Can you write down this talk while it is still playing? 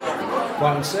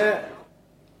Quiet and set.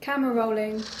 Camera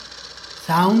rolling.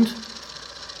 Sound.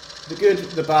 The good,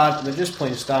 the bad, and the just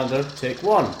plain standard. Take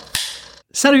one.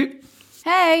 Salut!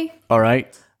 Hey!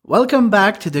 Alright. Welcome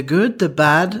back to the Good, the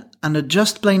Bad, and the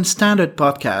Just Plain Standard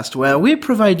podcast, where we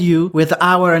provide you with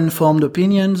our informed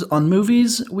opinions on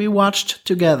movies we watched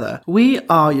together. We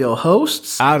are your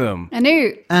hosts, Adam.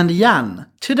 Anu. and Jan.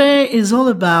 Today is all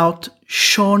about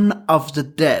Shaun of the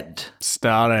Dead.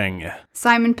 Starring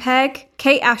Simon Pegg,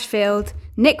 Kate Ashfield,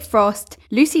 Nick Frost,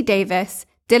 Lucy Davis,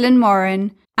 Dylan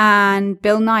Moran, and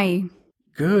Bill Nighy.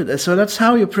 Good. So that's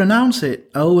how you pronounce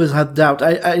it. I always had doubt.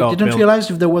 I didn't Bill.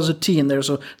 realize if there was a T in there.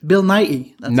 So Bill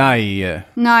Nighy. Nighy.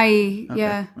 Nighy,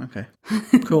 yeah. Okay.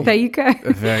 Cool. There you go.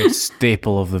 A very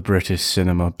staple of the British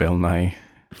cinema, Bill Nighy.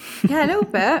 Yeah, a little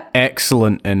bit.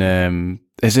 Excellent in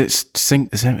is it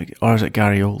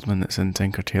Gary Oldman that's in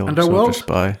Tinker Tailor Underworld? Soldier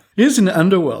Spy? He's in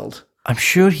Underworld. I'm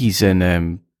sure he's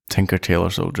in Tinker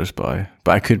Tailor Soldier Spy,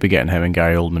 but I could be getting him and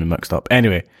Gary Oldman mixed up.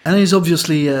 Anyway. And he's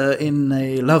obviously in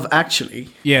a Love Actually.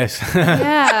 Yes.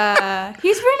 Yeah.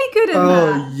 He's really good in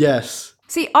that. Oh, yes.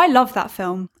 See, I love that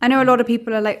film. I know a lot of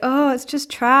people are like, oh, it's just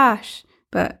trash.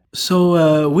 But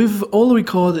So we've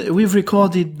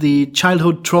recorded the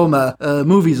childhood trauma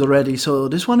movies already. So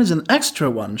this one is an extra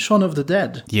one, Shaun of the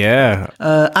Dead. Yeah.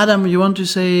 Adam, you want to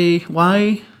say why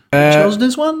you chose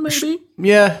this one, maybe?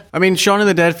 Yeah, I mean, Shaun of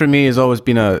the Dead for me has always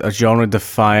been a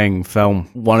genre-defying film.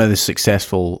 One of the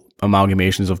successful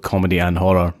amalgamations of comedy and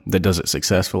horror that does it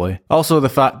successfully. Also, the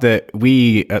fact that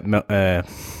we at Milk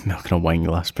and Wine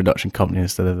Glass production company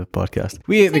instead of the podcast,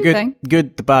 we at the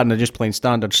good, the bad, and the just plain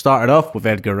standard started off with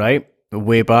Edgar Wright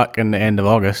way back in the end of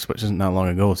August, which isn't that long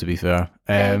ago, to be fair.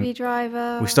 Baby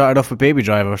Driver. We started off with Baby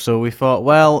Driver, so we thought,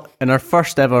 well, in our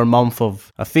first ever month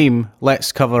of a theme,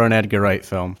 let's cover an Edgar Wright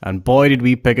film. And boy, did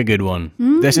we pick a good one.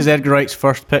 This is Edgar Wright's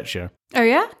first picture. Oh,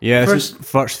 yeah? Yeah, this is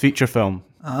first feature film.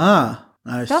 Ah,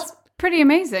 nice. That's pretty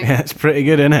amazing. Yeah, it's pretty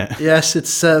good, isn't it? Yes,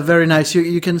 it's very nice.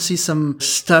 You can see some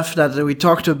stuff that we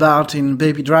talked about in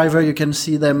Baby Driver. You can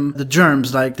see the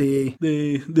germs, like the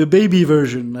baby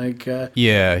version. Like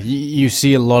Yeah, you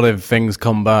see a lot of things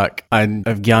come back. And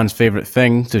of Jan's favourite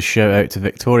thing to shout out to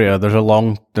Victoria, there's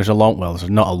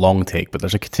not a long take, but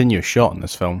there's a continuous shot in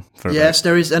this film. Yes,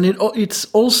 there is, and it's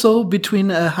also between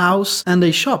a house and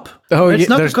a shop. Oh, it's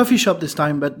yeah, not a coffee shop this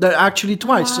time, but there are actually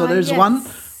twice. So there's yes. one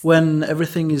when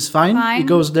everything is fine, he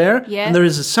goes there, yeah. and there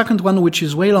is a second one which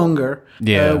is way longer.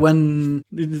 Yeah. When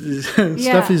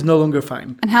stuff is no longer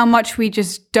fine. And how much we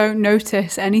just don't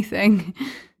notice anything.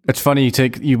 It's funny,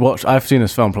 you watch, I've seen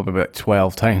this film probably about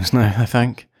 12 times now, I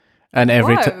think. And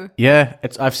every Whoa.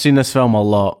 I've seen this film a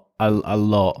lot.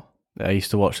 I used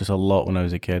to watch this a lot when I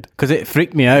was a kid. Because it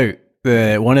freaked me out.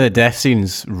 One of the death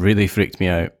scenes really freaked me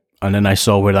out. And then I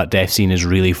saw where that death scene is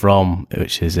really from,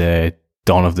 which is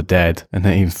Dawn of the Dead, and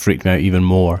that even freaked me out even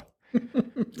more.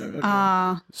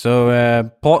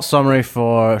 So, plot summary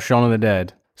for Shaun of the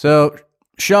Dead. So,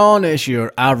 Shaun is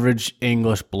your average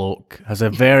English bloke, has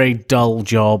a very dull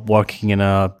job working in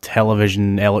a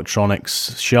television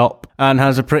electronics shop, and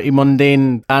has a pretty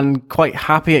mundane and quite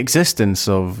happy existence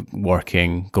of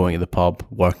working, going to the pub,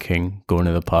 working, going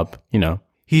to the pub, you know.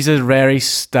 He's a very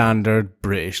standard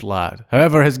British lad.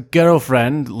 However, his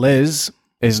girlfriend, Liz,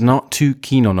 is not too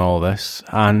keen on all this,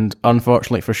 and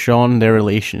unfortunately for Shaun, their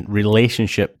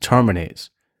relationship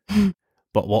terminates.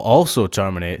 But what also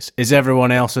terminates is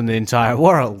everyone else in the entire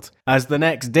world, as the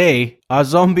next day, a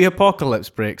zombie apocalypse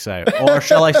breaks out. Or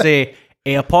shall I say,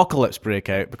 a apocalypse break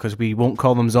out, because we won't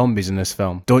call them zombies in this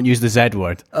film. Don't use the Z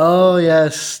word. Oh,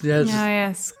 yes. Oh,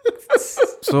 yes.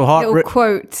 So Little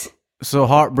quote. So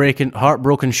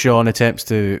heartbroken Shaun attempts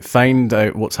to find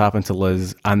out what's happened to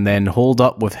Liz and then hold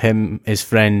up with him, his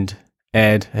friend,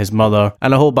 Ed, his mother,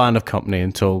 and a whole band of company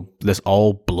until this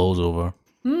all blows over.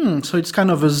 So it's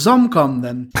kind of a zomcom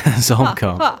then.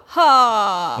 Zomcom.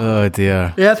 Ha! Oh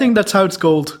dear. Yeah, I think that's how it's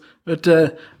called. But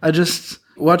I just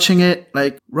watching it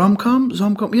like rom-com,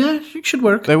 zomcom. Yeah, it should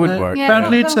work. They would work. Yeah,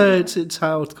 Apparently, rom-com. it's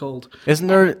how it's called. Isn't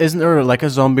there like a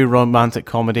zombie romantic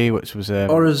comedy which was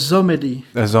Or a zomedy.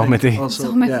 a zomedy?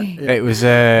 Also, Zomedy.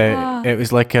 Yeah. It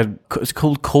was like it's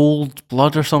called Cold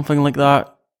Blood or something like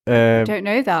that. Don't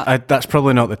know that. That's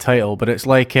probably not the title, but it's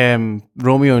like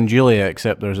Romeo and Juliet,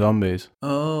 except they're zombies.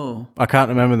 Oh. I can't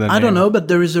remember the name. I don't know, but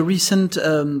there is a recent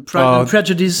Pride and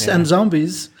Prejudice and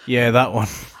Zombies. Yeah, that one.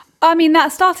 I mean,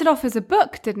 that started off as a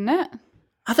book, didn't it?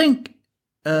 I think...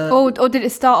 Or did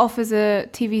it start off as a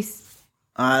TV...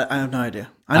 I have no idea.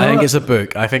 I think it's a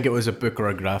book. I think it was a book or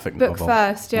a graphic book novel.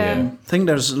 first, yeah. I think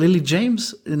there's Lily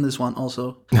James in this one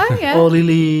also. Oh, yeah. Or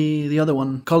Lily, the other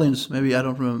one, Collins, maybe, I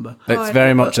don't remember. It's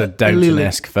very much a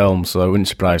Downton-esque film, so it wouldn't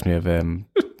surprise me if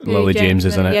Lily James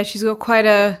is in it. Yeah, she's got quite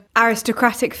a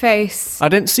aristocratic face. I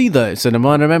didn't see that at cinema.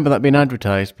 I remember that being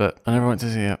advertised, but I never went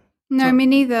to see it. No, me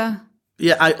neither.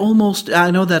 Yeah, I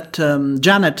know that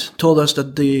Janet told us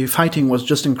that the fighting was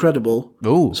just incredible.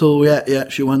 Oh. So yeah,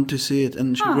 she went to see it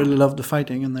and she really loved the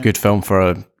fighting in there. Good film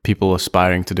for people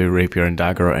aspiring to do rapier and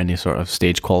dagger or any sort of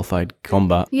stage qualified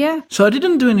combat. Yeah. So I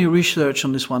didn't do any research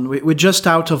on this one. We're just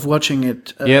out of watching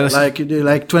it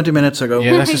like 20 minutes ago.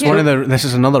 Yeah, this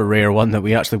is another rare one that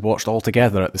we actually watched all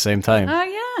together at the same time. Oh,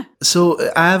 yeah. So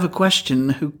I have a question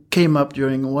who came up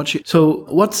during watching. So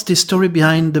what's the story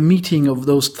behind the meeting of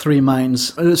those three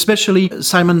minds? Especially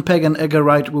Simon Pegg and Edgar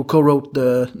Wright, who co-wrote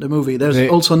the movie.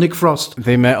 There's also Nick Frost.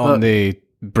 They met on the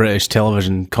British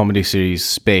television comedy series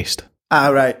Spaced. Ah,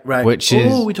 right. Which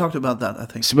is... we talked about that, I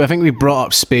think. So I think we brought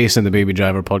up Space in the Baby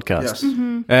Driver podcast. Yes.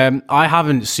 Mm-hmm. I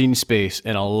haven't seen Space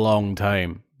in a long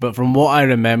time, but from what I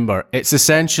remember, it's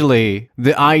essentially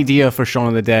the idea for Shaun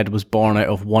of the Dead was born out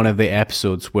of one of the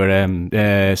episodes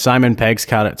where Simon Pegg's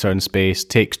character in Space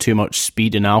takes too much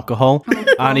speed and alcohol,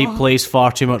 and he plays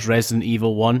far too much Resident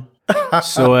Evil 1.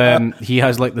 So he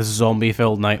has like this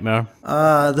zombie-filled nightmare.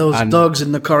 Those dogs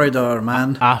in the corridor,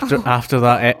 man. After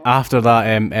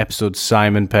that episode,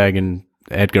 Simon Pegg and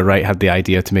Edgar Wright had the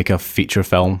idea to make a feature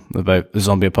film about the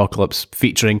zombie apocalypse,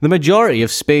 featuring the majority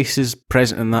of spaces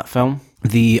present in that film.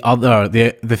 The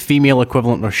female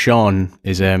equivalent of Shaun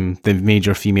is the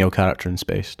major female character in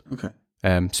Spaced. Okay.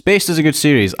 Spaced is a good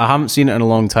series. I haven't seen it in a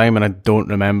long time and I don't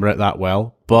remember it that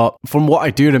well. But from what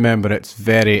I do remember,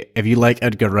 if you like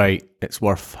Edgar Wright, it's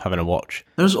worth having a watch.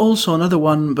 There's also another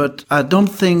one, but I don't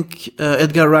think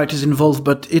Edgar Wright is involved,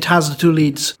 but it has the two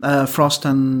leads, Frost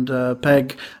and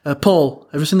Pegg. Paul,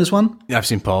 have you seen this one? Yeah, I've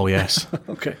seen Paul, yes.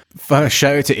 Okay.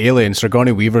 Shout out to Alien.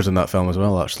 Sigourney Weaver's in that film as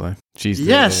well, actually. She's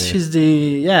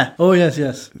the... Oh, yes.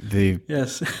 Yes.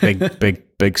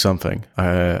 big something.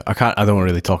 I don't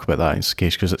really talk about that in this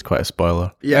case because it's quite a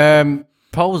spoiler. Yeah.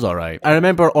 Paul was alright. I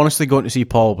remember honestly going to see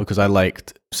Paul because I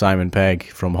liked Simon Pegg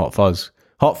from Hot Fuzz.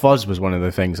 Hot Fuzz was one of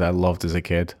the things I loved as a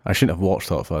kid. I shouldn't have watched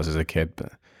Hot Fuzz as a kid,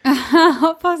 but...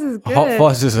 Hot Fuzz is good. Hot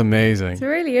Fuzz is amazing. It's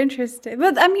really interesting.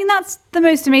 But I mean, that's the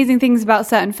most amazing things about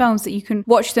certain films, that you can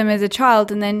watch them as a child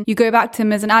and then you go back to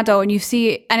them as an adult and you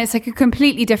see it and it's like a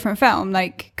completely different film,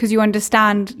 like, because you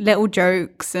understand little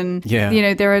jokes and,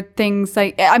 there are things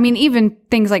like, I mean, even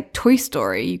things like Toy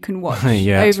Story you can watch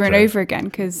over and over again.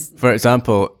 Because, for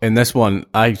example, in this one,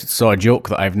 I saw a joke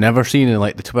that I've never seen in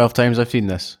like the 12 times I've seen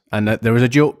this. And there was a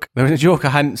joke I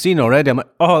hadn't seen already. I'm like,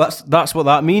 oh, that's what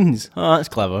that means. Oh, that's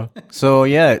clever. So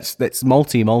yeah, it's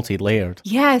multi-layered.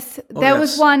 Yes, there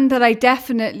was one that I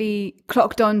definitely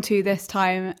clocked onto this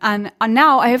time, and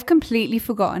now I have completely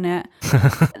forgotten it.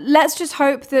 Let's just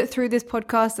hope that through this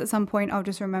podcast at some point I'll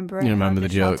just remember it. You remember the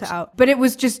jokes. But it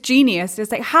was just genius.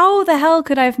 It's like, how the hell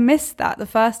could I have missed that the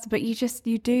first? But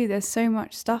you do. There's so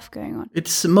much stuff going on.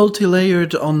 It's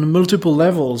multi-layered on multiple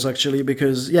levels, actually,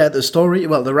 because the story,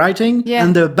 the writing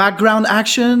and the background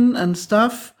action and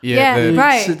stuff.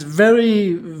 Right. It's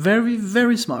very, very,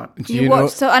 very smart. You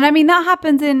watch and I mean that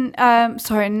happens in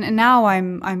now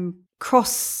I'm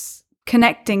cross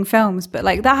connecting films, but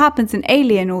like that happens in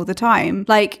Alien all the time.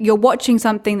 Like you're watching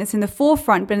something that's in the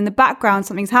forefront, but in the background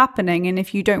something's happening, and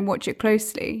if you don't watch it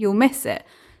closely, you'll miss it.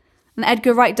 And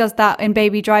Edgar Wright does that in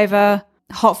Baby Driver,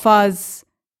 Hot Fuzz,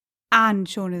 and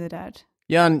Shaun of the Dead.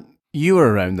 Yeah, and you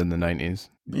were around in the 90s.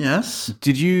 Yes.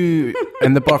 Did you,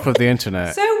 in the birth of the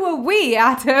internet? So were we,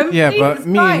 Adam. Yeah, Jesus but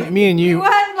me and you... We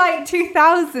weren't like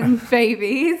 2000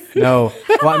 babies. No.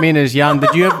 What I mean is, Jan,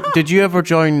 did you ever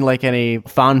join like any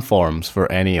fan forums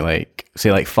for any like,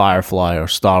 say like Firefly or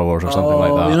Star Wars or something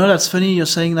like that? That's funny you're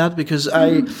saying that because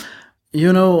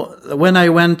when I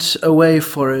went away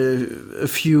for a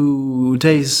few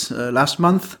days last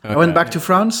month, I went back to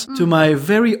France, to my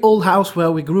very old house where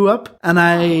we grew up, and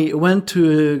I went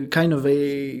to a kind of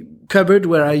a cupboard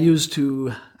where I used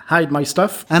to hide my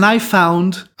stuff, and I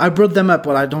brought them up.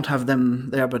 Well, I don't have them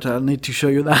there, but I'll need to show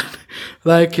you that.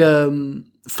 Like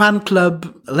fan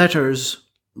club letters,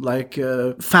 like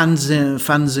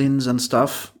fanzines and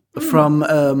stuff from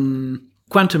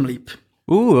Quantum Leap.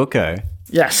 Ooh, okay.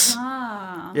 Yes.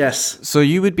 Yes. So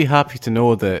you would be happy to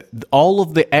know that all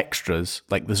of the extras,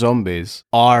 like the zombies,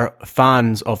 are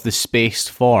fans of the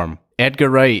Spaced form. Edgar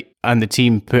Wright and the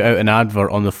team put out an advert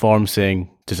on the forum saying,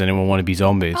 "Does anyone want to be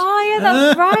zombies?" Oh yeah,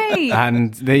 that's right.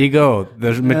 And there you go.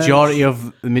 There's a majority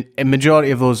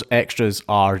of those extras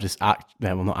are just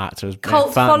not actors,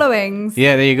 cult followings.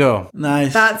 Yeah, there you go.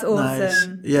 Nice. That's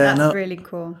awesome. Nice. Yeah, that's really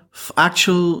cool.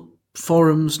 Actual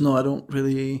Forums, no, I don't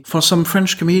really. For some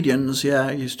French comedians, yeah,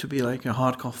 I used to be like a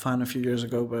hardcore fan a few years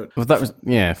ago, but Well, that was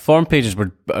forum pages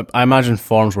were. I imagine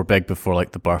forums were big before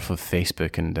like the birth of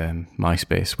Facebook and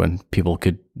MySpace, when people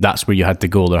could. That's where you had to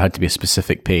go. There had to be a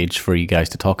specific page for you guys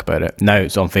to talk about it. Now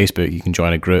it's on Facebook. You can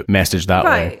join a group, message that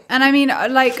way. Right. And I mean,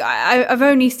 like, I've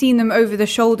only seen them over the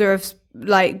shoulder of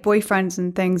like boyfriends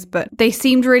and things, but they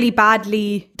seemed really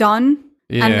badly done.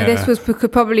 Yeah. And this was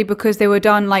probably because they were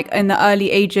done like in the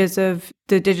early ages of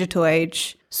the digital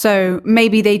age. So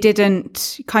maybe they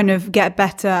didn't kind of get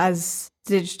better as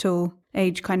digital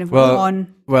age kind of went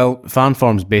on. Well, fan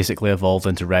forums basically evolved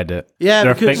into Reddit. Yeah,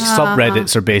 Their because- big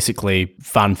subreddits are basically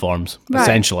fan forums, Right.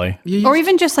 essentially. Or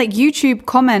even just like YouTube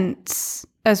comments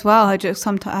as well. I just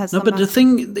sometimes no, but the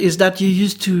thing is that you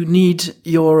used to need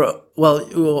your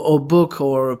or book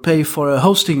or pay for a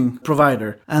hosting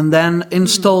provider and then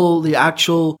install the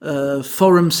actual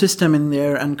forum system in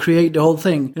there and create the whole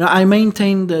thing. You know, I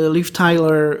maintained the Liv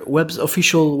Tyler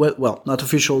official not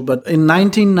official, but in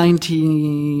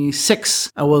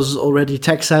 1996 I was already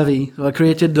tech savvy, so I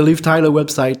created the Liv Tyler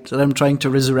website that I'm trying to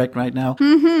resurrect right now.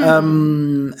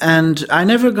 And I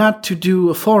never got to do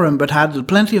a forum, but had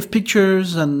plenty of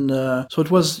pictures, and so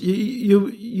it was you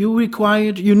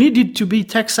needed to be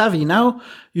tech savvy. Now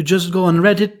you just go on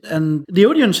Reddit and the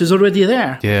audience is already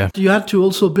there. Yeah. You had to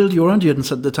also build your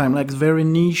audience at the time, like very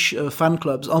niche fan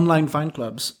clubs, online fan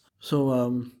clubs.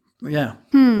 So, yeah.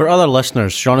 For other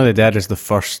listeners, Shaun of the Dead is the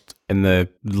first in the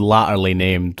latterly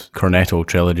named Cornetto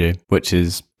trilogy, which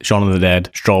is Shaun of the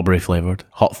Dead, strawberry flavoured,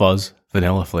 Hot Fuzz,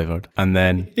 vanilla flavoured, and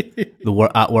then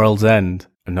At World's End.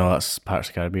 No, that's Pirates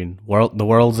of the Caribbean. The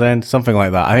World's End, something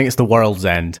like that. I think it's The World's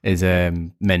End is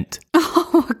mint.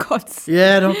 Oh my god.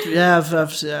 Yeah, I don't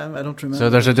remember. So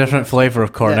there's a different flavour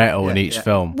of Cornetto in each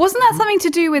film. Wasn't that something to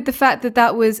do with the fact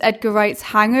that was Edgar Wright's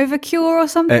hangover cure or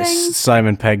something? It's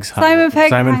Simon Pegg's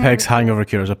Pegg's hangover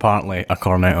cure is apparently a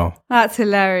Cornetto. That's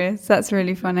hilarious. That's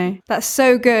really funny. That's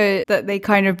so good that they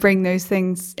kind of bring those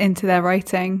things into their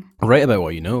writing. Write about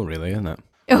what you know, really, isn't it?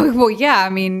 Oh, well, yeah. I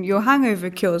mean, your hangover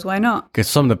cures. Why not? Because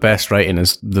some of the best writing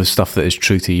is the stuff that is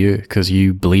true to you, because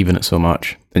you believe in it so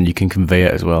much, and you can convey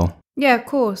it as well. Yeah, of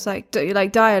course. Like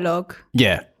dialogue.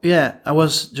 Yeah. Yeah, I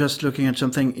was just looking at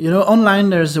something. You know,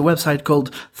 online there's a website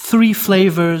called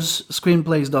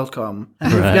 3flavorsscreenplays.com.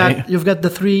 And you've got the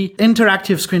 3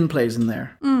 interactive screenplays in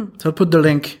there. So I'll put the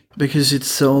link because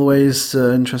it's always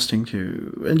interesting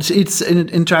to... It's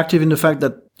interactive in the fact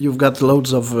that you've got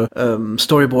loads of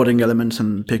storyboarding elements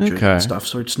and pictures and stuff.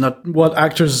 So it's not what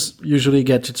actors usually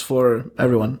get. It's for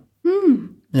everyone.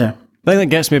 Yeah. The thing that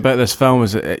gets me about this film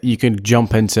is that you can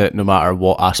jump into it no matter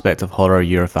what aspect of horror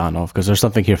you're a fan of, because there's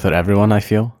something here for everyone, I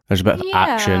feel. There's a bit of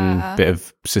action, bit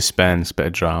of suspense, bit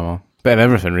of drama, bit of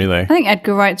everything, really. I think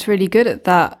Edgar Wright's really good at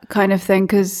that kind of thing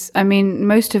because, I mean,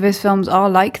 most of his films are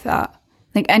like that.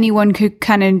 Like, anyone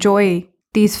can enjoy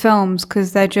these films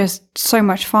because they're just so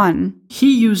much fun.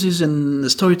 He uses a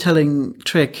storytelling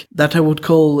trick that I would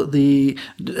call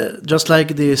just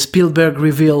like the Spielberg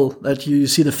reveal, that you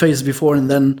see the face before and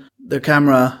then the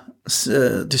camera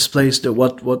displays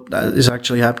what is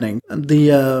actually happening. At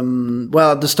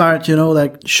the start, you know,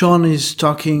 like Shaun is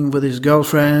talking with his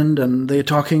girlfriend and they're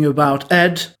talking about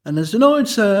Ed, and it's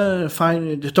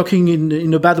fine. They're talking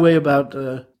in a bad way about.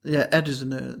 Ed is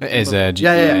in the... It is Ed.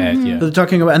 Yeah. Ed, yeah. They're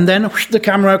talking about, and then the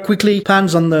camera quickly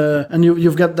pans on and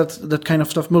you've got that kind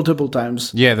of stuff multiple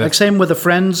times. Yeah. Like same with the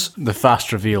friends. The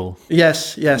fast reveal.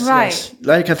 Yes. Right. Yes.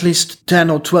 Like at least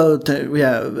 10 or 12,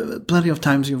 plenty of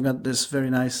times you've got this very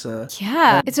nice...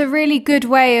 It's a really good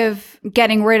way of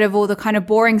getting rid of all the kind of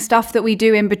boring stuff that we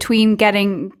do in between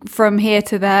getting from here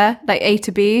to there, like A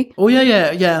to B. Oh,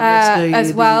 yeah. That's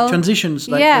as well. The transitions,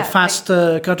 like the fast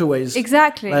cutaways.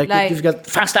 Exactly. Like you've got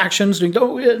fast actions doing,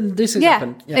 this has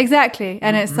happened. Yeah, exactly.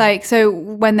 And it's like, so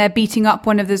when they're beating up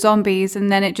one of the zombies and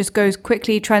then it just goes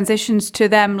quickly transitions to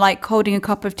them like holding a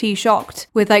cup of tea shocked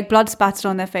with like blood spattered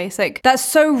on their face. Like that's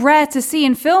so rare to see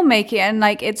in filmmaking, and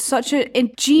like it's such an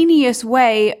ingenious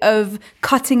way of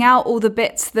cutting out all the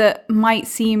bits that might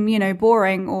seem, you know,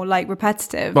 boring or like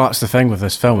repetitive. Well, that's the thing with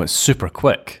this film. It's super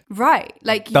quick. Right.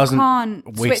 Like you Doesn't can't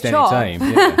waste switch any off. time.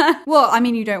 Yeah. Well, I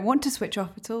mean, you don't want to switch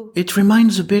off at all. It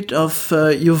reminds a bit of,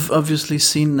 you've obviously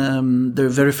seen the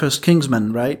very first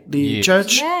Kingsman, right? The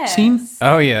church scene?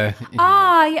 Oh, yeah.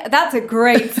 Yeah, that's a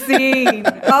great scene.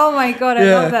 Oh my God,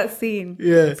 I love that scene.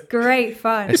 Yeah. It's great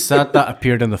fun. It's sad that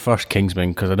appeared in the first Kingsman,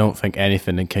 because I don't think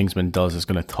anything in Kingsman does is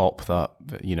going to top that,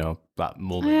 you know, that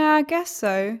moment. Yeah, I guess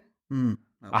so.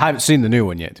 I haven't seen the new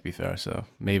one yet, to be fair, so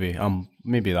maybe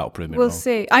that'll prove me We'll wrong.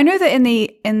 see. I know that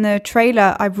in the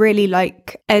trailer, I really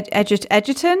like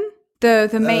Edgerton.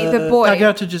 The boy.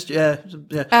 Taggart,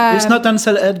 it's not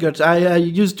Ansel Elgort. I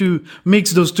used to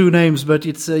mix those two names, but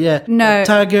it's No.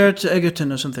 Taggart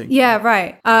Egerton or something. Yeah,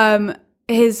 right.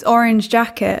 His orange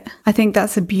jacket. I think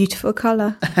that's a beautiful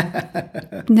color.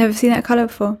 Never seen that color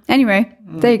before. Anyway,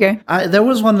 there you go. There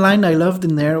was one line I loved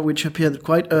in there, which appeared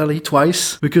quite early,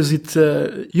 twice, because it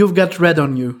you've got red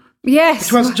on you. Yes.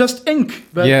 It was just ink,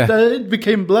 but it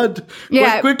became blood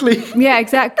quite quickly. Yeah,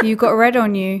 exactly. You got red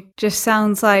on you. Just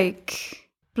sounds like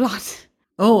blood.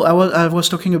 Oh, I was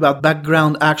talking about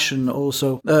background action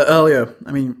also earlier.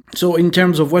 I mean, so in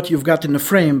terms of what you've got in the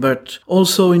frame, but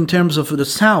also in terms of the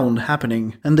sound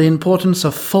happening and the importance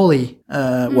of Foley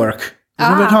work. We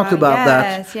never talked about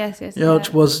that. Yes.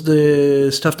 It was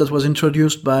the stuff that was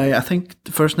introduced by, I think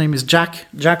the first name is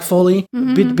Jack Foley,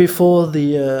 a bit before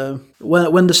the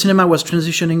when the cinema was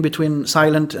transitioning between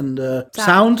silent and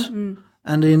sound.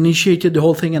 And they initiated the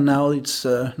whole thing, and now it's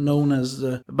known as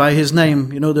by his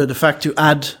name. You know, the fact to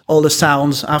add all the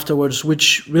sounds afterwards,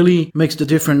 which really makes the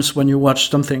difference when you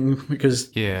watch something, because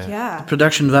the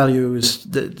production value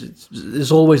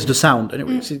is always the sound.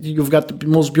 Anyway, you've got the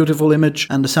most beautiful image,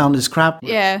 and the sound is crap.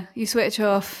 Yeah, you switch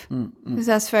off.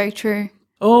 That's very true.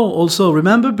 Oh, also,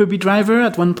 remember Baby Driver?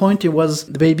 At one point,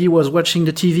 the baby was watching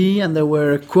the TV, and there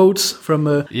were quotes from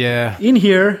in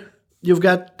here. You've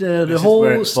got the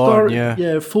whole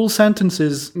story, full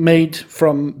sentences made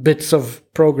from bits of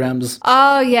programs.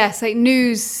 Oh, yes, like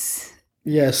news.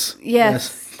 Yes.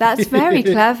 That's very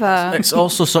clever. It's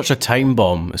also such a time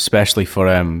bomb, especially for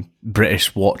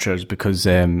British watchers, because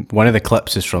one of the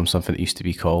clips is from something that used to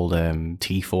be called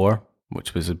T4,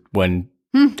 which was when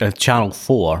Channel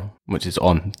 4, which is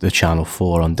on the Channel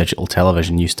 4 on digital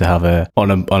television, used to have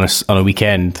on a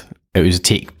weekend. It was a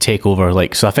takeover,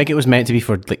 like, so I think it was meant to be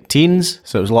for like teens.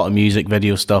 So it was a lot of music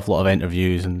video stuff, a lot of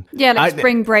interviews, and like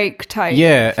spring break type.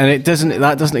 Yeah, and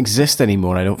that doesn't exist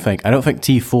anymore. I don't think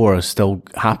T4 still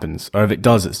happens, or if it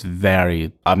does,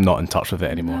 I'm not in touch with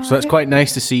it anymore. No, so it's quite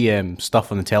nice to see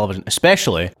stuff on the television,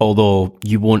 especially although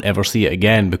you won't ever see it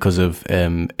again because of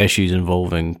issues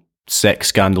involving sex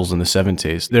scandals in the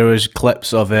 70s. There was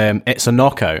clips of It's a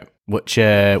Knockout, which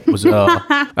was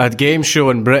a game show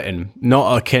in Britain,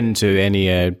 not akin to any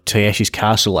Taeshi's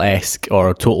Castle-esque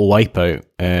or Total Wipeout,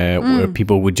 where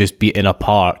people would just be in a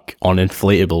park on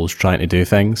inflatables trying to do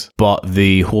things. But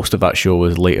the host of that show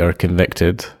was later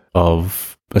convicted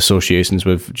of associations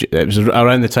with... It was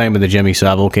around the time of the Jimmy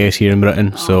Savile case here in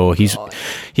Britain, so he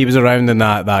was around in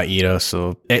that era,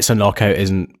 so It's a Knockout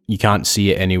you can't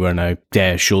see it anywhere now.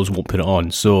 Shows won't put it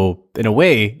on. So, in a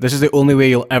way, this is the only way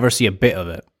you'll ever see a bit of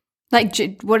it. Like,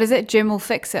 what is it? Jim will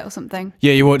fix it or something?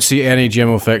 Yeah, you won't see any Jim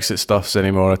will fix it stuffs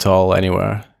anymore at all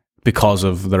anywhere because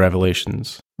of the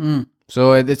revelations.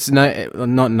 So it's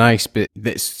not nice, but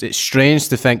it's strange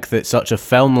to think that such a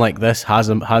film like this has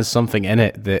something in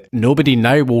it that nobody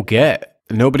now will get.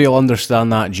 Nobody will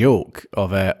understand that joke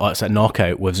of it's a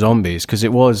knockout with zombies, because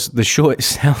the show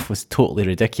itself was totally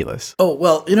ridiculous. Oh,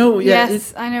 well,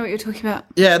 Yes, I know what you're talking about.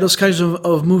 Yeah, those kinds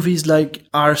of movies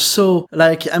are so,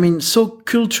 so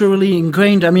culturally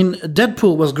ingrained. I mean,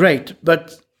 Deadpool was great,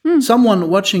 but someone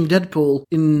watching Deadpool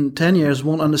in 10 years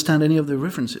won't understand any of the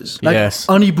references. Like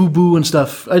Honey Boo Boo and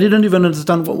stuff. I didn't even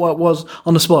understand what was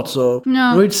on the spot. So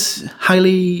it's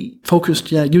highly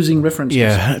focused, using references.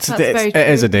 Yeah, it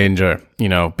is a danger,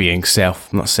 being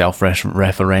not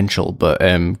self-referential, but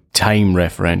time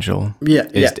referential.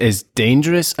 Is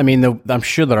dangerous. I mean, I'm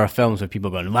sure there are films where people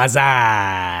going, "What's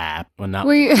up?" when that.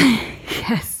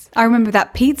 Yes. I remember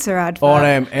that pizza advert. Or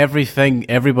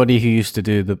everybody who used to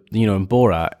do in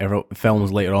Borat,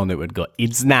 films later on that would go,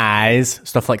 "It's nice,"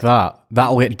 stuff like that.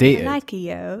 That'll get dated. I like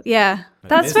you. Yeah.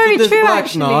 That's very true,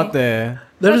 actually. Not there.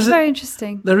 That's very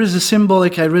interesting. There is a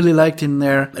symbolic I really liked in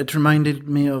there. It reminded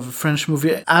me of a French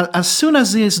movie. As soon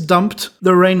as he is dumped,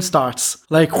 the rain starts.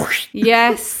 Like, whoosh.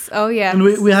 Yes. Oh, yeah. And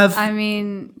we have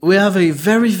a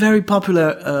very, very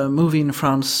popular movie in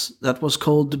France that was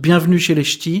called Bienvenue chez les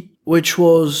Ch'tis, which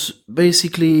was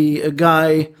basically a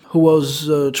guy who was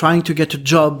trying to get a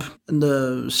job in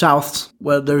the south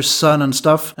where there's sun and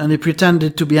stuff, and he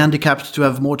pretended to be handicapped to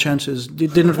have more chances.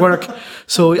 It didn't work.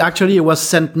 So actually he was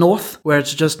sent north, where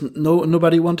it's just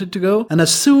nobody wanted to go. And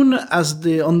as soon as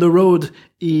on the road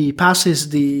he passes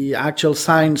the actual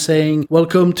sign saying,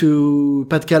 "Welcome to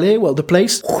Pas-de-Calais," well, the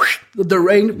place, whoosh, the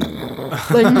rain,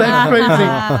 like crazy.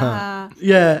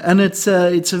 Yeah, and it's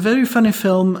a very funny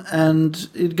film, and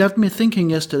it got me thinking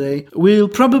yesterday. We'll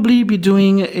probably be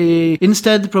doing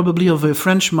instead probably of a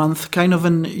French month, kind of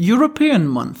an European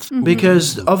month,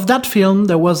 because of that film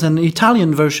there was an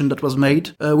Italian version that was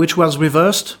made, which was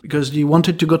reversed because he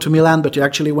wanted to go to Milan, but he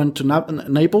actually went to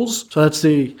Naples. So that's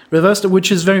the reversed,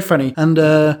 which is very funny, and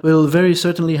we'll very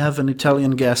certainly have an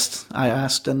Italian guest. I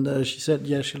asked, and she said,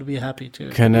 yeah, she'll be happy to.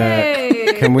 Can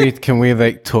we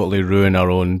like totally ruin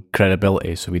our own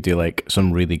credibility? So we do like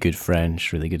some really good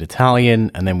French, really good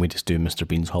Italian, and then we just do Mr.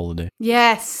 Bean's Holiday.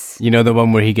 Yes. You know the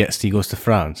one where he goes to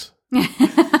France.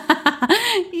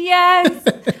 Yes.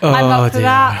 I'm up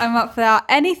for that.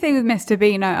 Anything with Mr.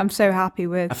 Bean, I'm so happy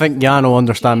with. I think Jan will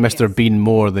understand Mr. Bean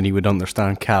more than he would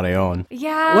understand Carry On.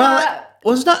 Yeah. Well,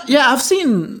 was that? Yeah, I've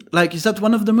seen. Like, is that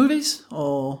one of the movies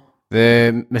or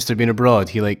the Mr. Bean Abroad?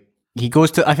 He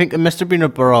goes to, I think, in Mr. Bean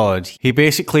Abroad, he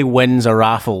basically wins a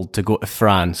raffle to go to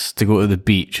France, to go to the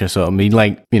beach or something. I mean,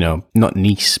 like, you know, not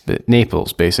Nice, but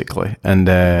Naples, basically. And,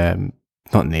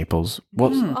 not Naples.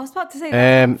 What's I was about to say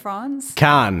that France.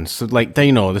 Cannes, so like,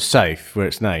 you know, the south, where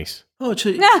it's nice. Oh,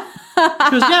 because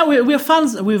yeah, we're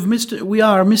fans. We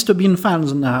are Mr. Bean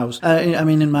fans in the house. I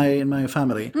mean, in my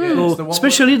family, so,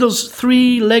 especially those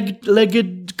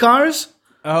three-legged cars.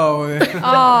 Oh,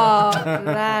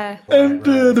 there. And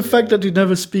the fact that he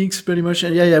never speaks pretty much.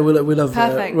 Yeah, we love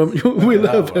Perfect. We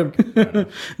love him.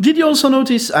 Did you also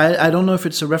notice, I don't know if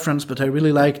it's a reference, but I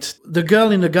really liked the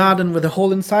girl in the garden with a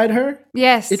hole inside her?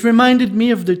 Yes. It reminded me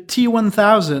of the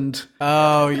T-1000.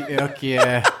 Oh,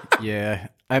 okay, yeah.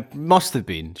 It must have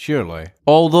been, surely.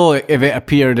 Although, if it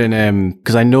appeared in,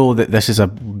 because I know that this is a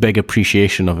big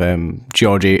appreciation of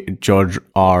George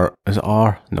R. Is it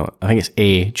R? No, I think it's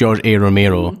A. George A.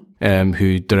 Romero,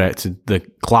 who directed the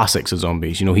classics of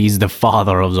zombies. You know, he's the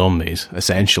father of zombies,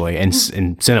 essentially, in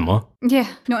cinema. Yeah,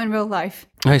 not in real life.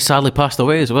 He sadly passed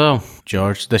away as well,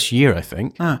 George, this year, I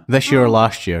think. This year or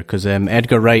last year, because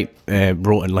Edgar Wright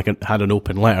wrote and had an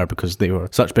open letter because they were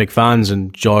such big fans,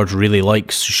 and George really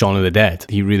likes Shaun of the Dead.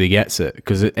 He really gets it,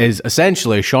 because it is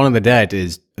essentially Shaun of the Dead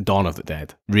is Dawn of the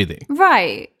Dead, really.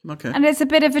 Right. Okay. And it's a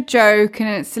bit of a joke, and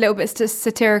it's a little bit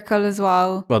satirical as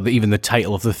well. Well, even the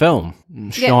title of the film,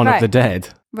 Shaun of the Dead.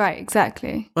 Right,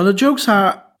 exactly. Well, the jokes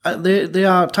are. They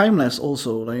are timeless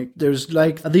also. Like, there's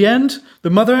like at the end, the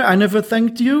mother, I never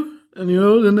thanked you, and you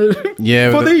know, and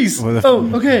for these.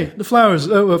 Okay, the flowers.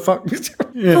 Oh, well, fuck.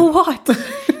 Yeah. For what?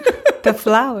 The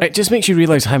flowers. It just makes you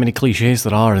realise how many cliches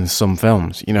there are in some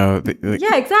films. You know,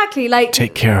 yeah, exactly. Like,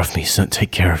 take care of me, son.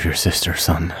 Take care of your sister,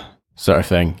 son. Sort of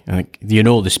thing. Like, you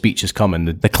know, the speech is coming,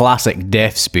 the classic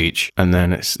death speech, and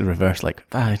then it's the reverse. Like,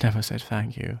 I never said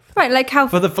thank you. Right, like how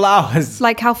for the flowers.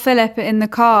 Like how Philip in the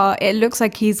car, it looks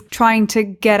like he's trying to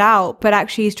get out, but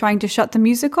actually he's trying to shut the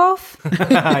music off.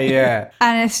 Yeah.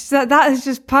 And it's that is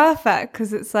just perfect,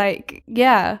 because it's like,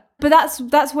 yeah. But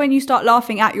that's when you start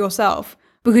laughing at yourself.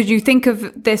 Because you think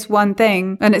of this one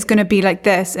thing and it's going to be like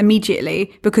this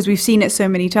immediately because we've seen it so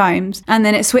many times. And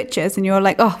then it switches and you're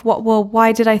like, oh, well,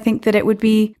 why did I think that it would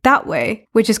be that way?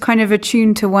 Which is kind of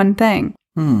attuned to one thing.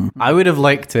 I would have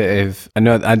liked it if, I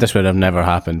know this would have never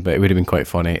happened, but it would have been quite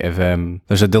funny if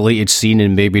there's a deleted scene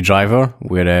in Baby Driver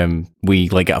where we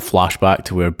like get a flashback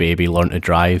to where Baby learned to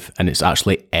drive, and it's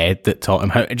actually Ed that taught him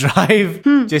how to drive.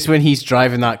 Just when he's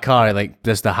driving that car, like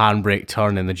does the handbrake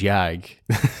turn in the Jag.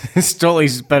 It's totally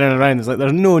spinning around. It's like,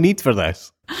 there's no need for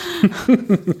this.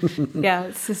 Yeah,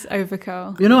 it's just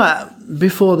overkill. You know,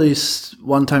 before this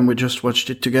one time we just watched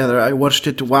it together, I watched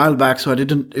it a while back, so I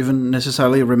didn't even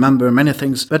necessarily remember many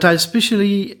things. But I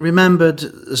especially remembered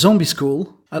Zombie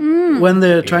School when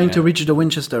they're trying to reach the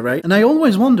Winchester, right? And I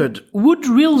always wondered, would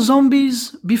real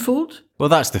zombies be fooled? Well,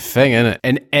 that's the thing, isn't it?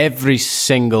 In every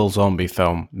single zombie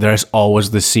film, there's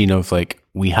always the scene of like,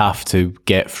 we have to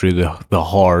get through the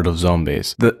horde of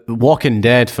zombies. The Walking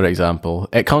Dead, for example,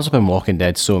 it comes up in Walking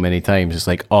Dead so many times. It's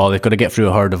like, oh, they've got to get through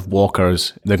a herd of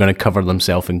walkers. They're going to cover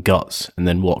themselves in guts and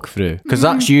then walk through. Because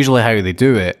that's usually how they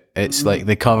do it. It's like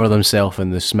they cover themselves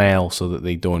in the smell so that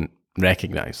they don't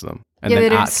recognize them. And Yeah, then they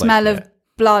don't act smell like of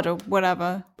blood or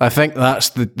whatever. I think that's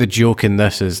the joke in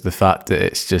this, is the fact that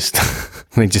it's just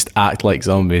they just act like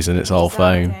zombies and it's all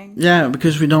fine. Yeah,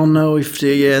 because we don't know if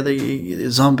the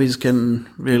zombies can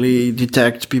really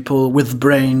detect people with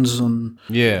brains and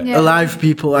alive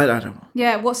people. I don't know.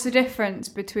 Yeah, what's the difference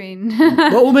between...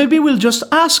 Well, maybe we'll just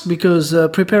ask, because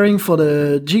preparing for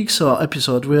the Jigsaw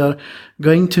episode, we are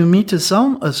going to meet a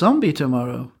zombie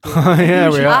tomorrow.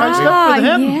 Yeah, we are. With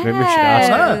him. Yes, Maybe we should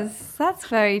ask her. That's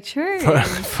very true.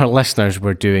 For listeners,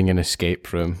 we're doing an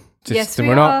escape room. Yes, so we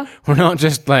we're are. not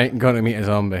just like going to meet a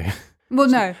zombie. Well,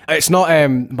 no. It's not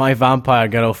my vampire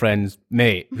girlfriend's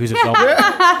mate who's a zombie.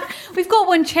 We've got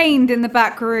one chained in the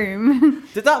back room.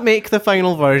 Did that make the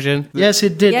final version? Yes,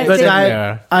 it did, Yes, but it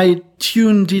did. I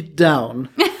tuned it down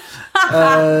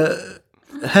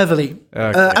heavily.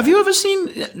 Okay. Have you ever seen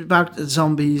about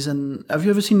zombies, and have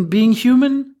you ever seen Being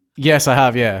Human? Yes, I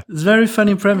have, yeah. It's a very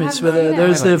funny premise. haven't Where seen it.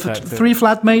 there's I like that too. 3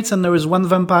 flatmates, and there is 1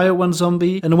 vampire, 1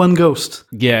 zombie, and 1 ghost.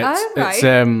 Yeah, Oh, right.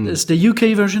 It's the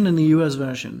UK version and the US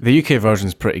version. the UK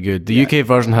version's pretty good. The UK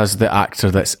version has the actor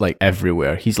that's like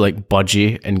everywhere. He's like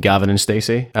Budgie in Gavin and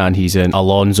Stacey, and he's in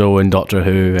Alonzo in Doctor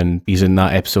Who, and he's in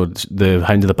that episode, the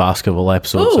Hound of the Baskerville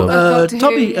episode. Oh, Doctor Who,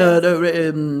 Toby,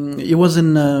 yes. he was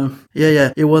in,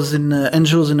 he was in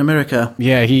Angels in America.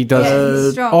 yeah, he does.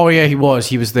 He's strong. Oh yeah, he was.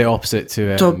 He was the opposite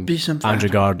to Toby something. Andrew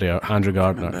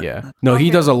Gardner. Yeah. No, he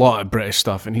does a lot of British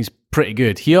stuff, and he's pretty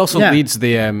good. He also Yeah. leads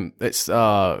the it's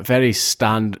very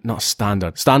not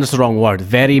standard. Standard's the wrong word.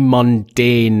 Very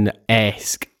mundane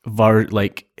esque.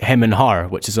 Like Him and Her,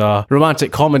 which is a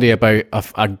romantic comedy about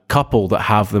a couple that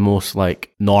have the most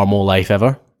like normal life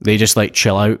ever. They just like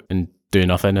chill out and do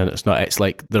nothing, and it's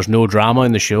like there's no drama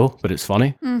in the show, but it's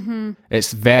funny. Mm-hmm.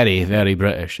 It's very, very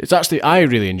British. It's actually, I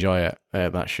really enjoy it,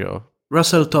 that show.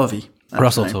 Russell Tovey.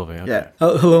 Russell Tovey, okay. Yeah.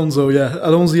 Alonso, yeah.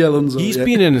 Alonso. He's yeah.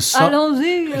 been in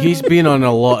Allons-y. he's been on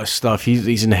a lot of stuff.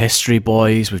 He's in History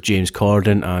Boys with James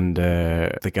Corden and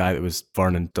the guy that was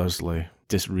Vernon Dursley.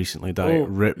 Just recently died.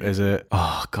 Is it?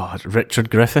 Oh God, Richard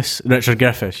Griffiths. Richard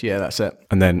Griffiths. Yeah, that's it.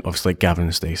 And then obviously Gavin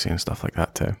and Stacey and stuff like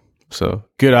that too. So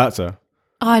good actor.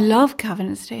 I love Gavin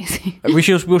and Stacey.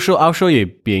 I'll show you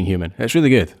Being Human. It's really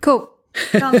good. Cool.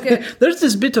 Sounds good. There's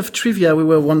this bit of trivia we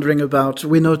were wondering about.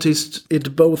 We noticed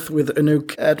it both with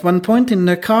Anouk. At one point in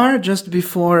the car, just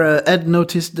before Ed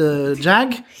noticed the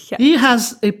Jag, Yeah. he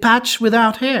has a patch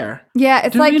without hair. Yeah,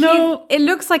 it's Do like we know- it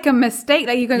looks like a mistake.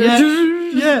 Like you're going Yeah,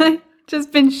 to yeah.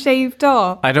 just been shaved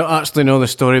off. I don't actually know the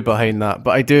story behind that,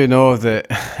 but I do know that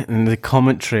in the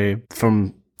commentary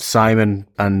from Simon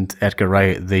and Edgar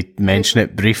Wright, they mention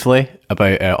it briefly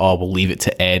about, we'll leave it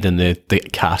to Ed in the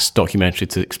cast documentary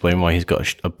to explain why he's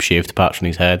got a shaved patch on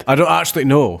his head. I don't actually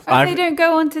know. Oh, they don't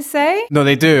go on to say? No,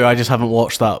 they do. I just haven't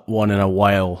watched that one in a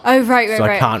while. Oh, right. So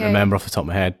I can't remember off the top of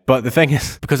my head. But the thing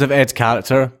is, because of Ed's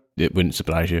character, it wouldn't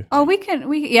surprise you. Oh,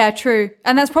 yeah, true.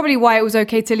 And that's probably why it was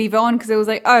okay to leave it on, because it was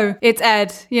like, oh, it's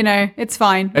Ed, it's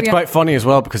fine. It's quite funny as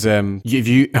well, because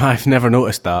I've never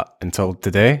noticed that until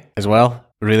today as well.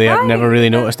 Really, I've never really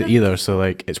noticed it either. So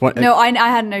like, it's one. No, I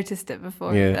hadn't noticed it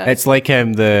before. Yeah, it's like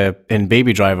in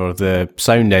Baby Driver, the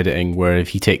sound editing, where if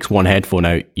he takes one headphone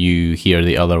out, you hear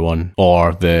the other one,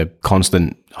 or the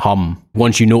constant hum.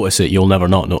 Once you notice it, you'll never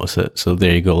not notice it. So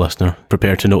there you go, listener.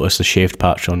 Prepare to notice the shaved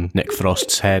patch on Nick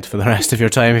Frost's head for the rest of your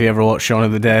time if you ever watch Shaun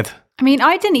of the Dead. I mean,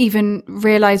 I didn't even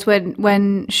realise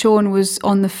when Shaun was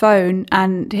on the phone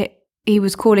and he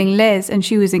was calling Liz and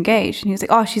she was engaged. And he was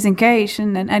like, oh, she's engaged.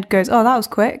 And then Ed goes, oh, that was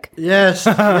quick. Yes.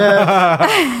 Yeah.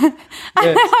 And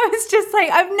I was just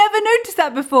like, I've never noticed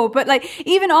that before. But like,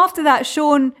 even after that,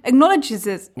 Shaun acknowledges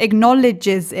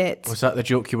it. Was that the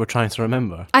joke you were trying to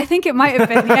remember? I think it might have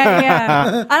been,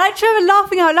 yeah. And I remember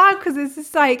laughing out loud because it's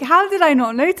just like, how did I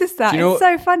not notice that? It's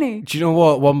so funny. Do you know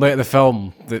what? One bit of the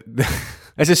film,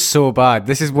 this is so bad.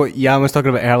 This is what Jan was talking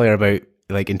about earlier about,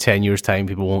 like in 10 years' time,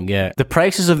 people won't get. The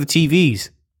prices of the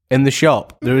TVs in the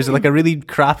shop. There was like a really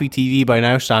crappy TV by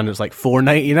now standards, like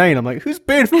 $4.99. I'm like, who's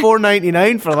paying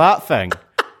 $4.99 for that thing?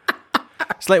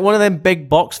 It's like one of them big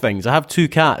box things. I have 2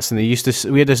 cats, and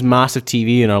we had this massive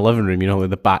TV in our living room, with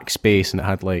the back space, and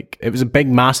it was a big,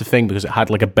 massive thing because it had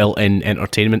like a built-in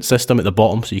entertainment system at the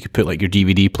bottom, so you could put like your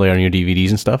DVD player and your DVDs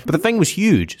and stuff. But the thing was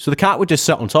huge, so the cat would just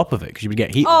sit on top of it because you would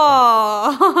get heat.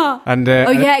 Oh, and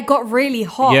it got really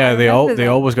hot. Yeah, they that.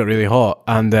 always got really hot.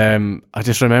 And I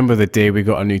just remember the day we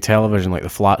got a new television, like the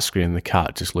flat screen, the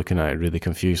cat just looking at it really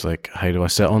confused, like, how do I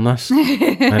sit on this? And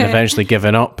eventually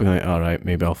giving up, and like, all right,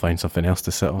 maybe I'll find something else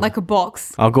to sit on. Like a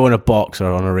box. I'll go in a box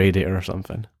or on a radiator or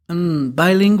something.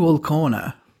 Bilingual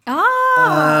corner.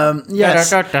 Yes.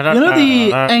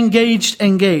 The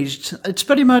engaged. It's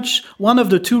pretty much one of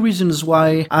the 2 reasons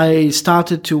why I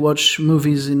started to watch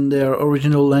movies in their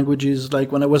original languages,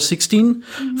 like when I was 16.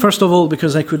 Mm-hmm. First of all,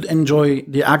 because I could enjoy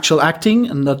the actual acting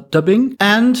and not dubbing,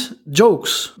 and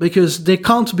jokes, because they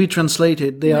can't be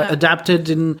translated. They are adapted,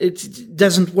 and it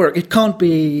doesn't work. It can't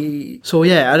be. So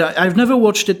yeah, I've never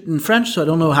watched it in French, so I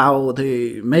don't know how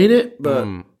they made it, but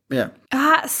yeah.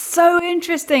 That's so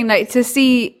interesting, like to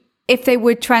see if they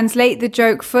would translate the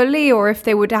joke fully or if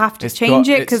they would have to change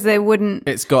it because they wouldn't.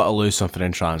 It's got to lose something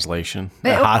in translation. It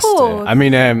Of has course. to. I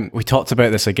mean, we talked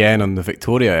about this again on the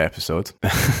Victoria episode.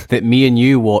 That me and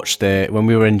you watched when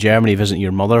we were in Germany visiting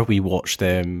your mother. We watched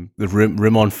the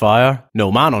Room on Fire.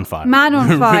 No, Man on Fire. Man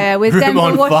on Fire with Room Denzel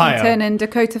on Washington Fire. and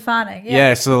Dakota Fanning.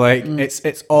 Yeah, so like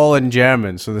it's all in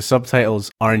German. So the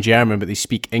subtitles are in German, but they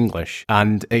speak English,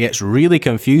 and it gets really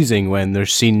confusing when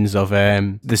there's scenes of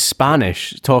the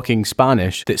Spanish talking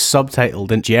Spanish that's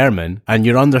subtitled in German, and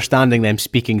you're understanding them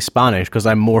speaking Spanish because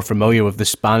I'm more familiar with the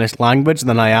Spanish language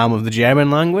than I am with the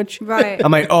German language. Right.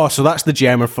 I'm like, oh, so that's the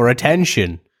German for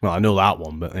attention. Well, I know that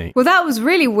one, but Well, that was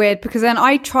really weird because then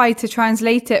I tried to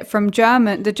translate it from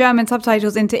the German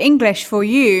subtitles into English for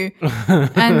you.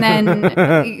 And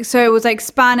then, so it was like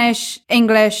Spanish,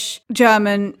 English,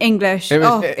 German, English.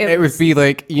 It would be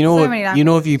like, so many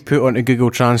if you put onto Google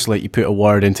Translate, you put a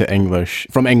word into English,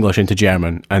 from English into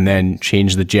German, and then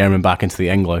change the German back into the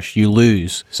English, you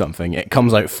lose something. It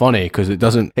comes out funny because it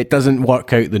doesn't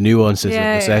work out the nuances of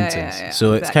the sentence. Yeah,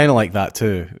 so it's kind of like that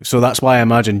too. So that's why I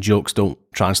imagine jokes don't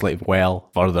translate well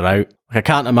further out. I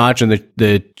can't imagine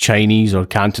the Chinese or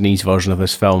Cantonese version of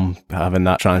this film having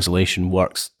that translation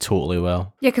works totally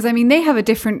well. Yeah, because I mean, they have a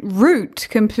different root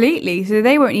completely. So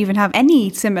they won't even have any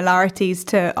similarities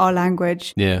to our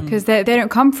language. Yeah. Because they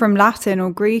don't come from Latin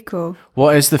or Greek or...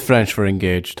 What is the French for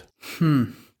engaged?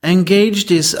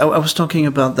 Engaged is, I was talking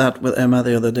about that with Emma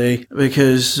the other day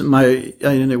because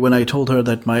when I told her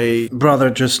that my brother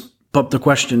just popped the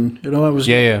question, I was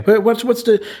what's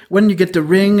the when you get the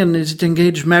ring and is it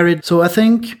engaged, married? So I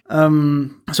think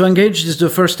so engaged is the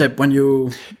first step when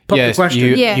you pop the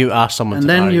question. You ask someone And to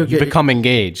then marry. you You become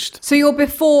engaged. So you're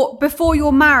before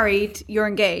you're married, you're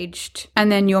engaged, and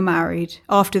then you're married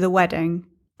after the wedding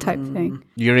type thing.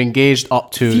 You're engaged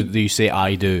up to you say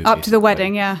I do. Up to the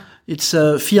wedding, yeah. It's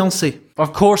fiancé.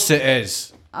 Of course it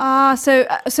is.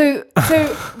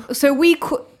 So we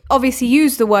obviously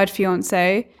use the word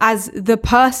fiance as the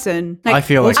person. Like, I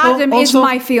feel like Adam is also-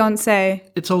 my fiance.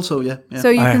 It's also, yeah. So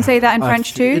you can say that in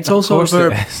French too? It's also a course it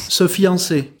verb. is. Se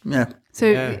fiancer. Yeah. So,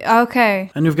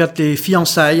 okay. And you've got the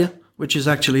fiançailles, which is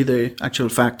actually the actual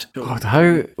fact. God,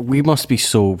 how we must be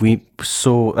so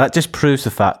that just proves the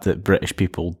fact that British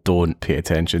people don't pay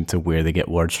attention to where they get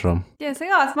words from. Yeah, so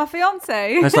it's my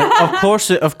fiance. It's like,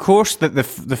 of course that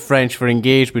the French for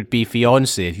engaged would be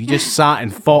fiancé. If you just sat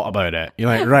and thought about it, you're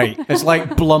like, right. It's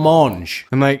like blancmange.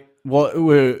 I'm like, what do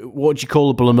you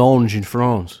call a blancmange in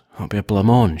France? That'd be a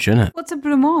blancmange, isn't it? What's a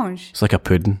blancmange? It's like a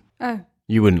pudding. Oh.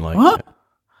 You wouldn't like What? it.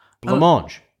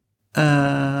 Blancmange.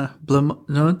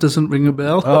 No, it doesn't ring a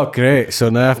bell. Oh, great. So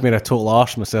now I've made a total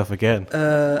arse myself again. What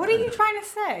are you trying to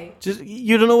say? Just,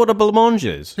 you don't know what a blancmange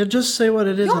is? Yeah, just say what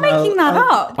it is. You're and making that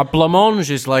up. A blancmange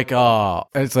is like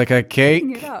it's like a cake.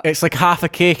 Making it up. It's like half a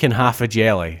cake and half a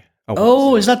jelly.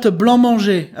 Oh, is that the blanc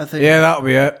manger? I think. Yeah, that'll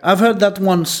be it. I've heard that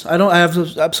once. I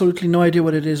have absolutely no idea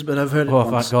what it is, but I've heard it Oh,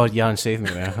 once. thank God, Jan saved me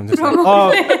there. I'm just like,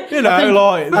 like,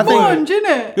 Blancmange,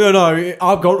 innit?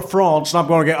 I've got France and I'm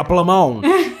going to get a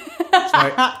blancmange. It's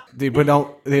like, they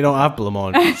don't have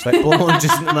blancmange. It's like, blancmange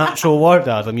isn't an actual word,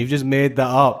 Adam. You've just made that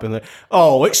up. And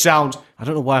it sounds... I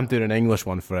don't know why I'm doing an English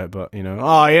one for it, but,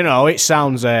 it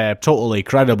sounds totally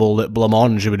credible that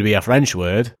blancmange would be a French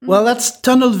word. Well, that's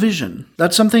tunnel vision.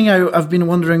 That's something I've been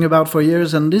wondering about for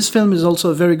years, and this film is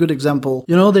also a very good example.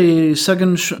 The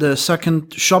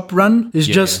second shop run is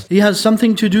just, he has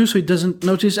something to do, so he doesn't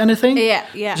notice anything.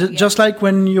 Yeah. Just like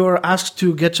when you're asked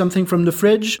to get something from the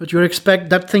fridge, but you expect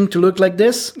that thing to look like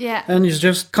this, and you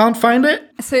just can't find it.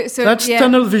 So that's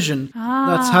tunnel vision.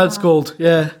 That's how it's called.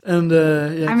 Yeah, and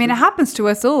I mean, it happens to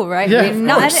us all, right? Yeah, I mean, of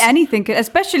not course. anything,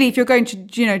 especially if you're going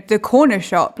to, the corner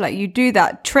shop. Like you do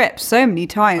that trip so many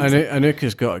times.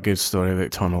 Anuka's got a good story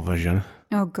about tunnel vision.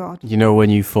 Oh God. You know when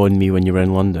you phoned me when you were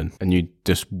in London and you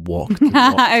just walked and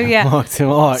Oh yeah. walked and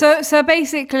walked. So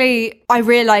basically, I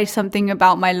realized something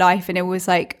about my life, and it was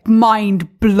like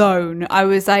mind blown. I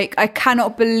was like, I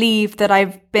cannot believe that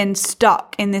I've been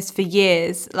stuck in this for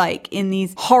years, like in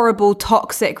these horrible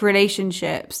toxic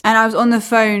relationships. And I was on the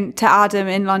phone to Adam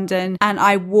in London, and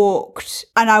I walked,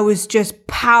 and I was just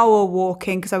power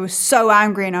walking because I was so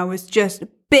angry, and I was just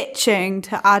bitching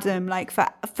to Adam, like for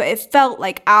it felt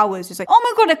like hours, just like, oh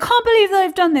my God, I can't believe that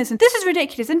I've done this, and this is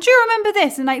ridiculous, and do you remember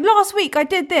this, and like last week I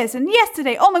did this, and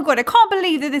yesterday, oh my God, I can't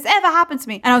believe that this ever happened to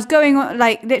me. And I was going on,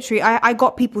 like literally I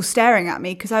got people staring at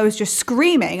me because I was just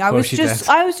screaming. I was just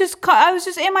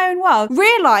in my own world.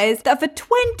 Realized that for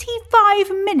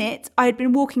 25 minutes I had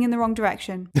been walking in the wrong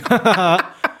direction.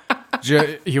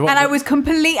 And I was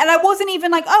and I wasn't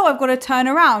even like, oh, I've got to turn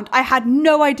around. I had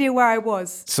no idea where I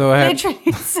was. So,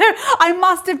 literally. So I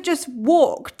must have just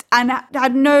walked and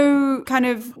had no kind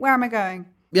of, where am I going?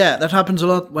 Yeah, that happens a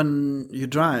lot when you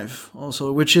drive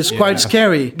also, which is quite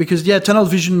scary because, tunnel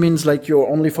vision means like you're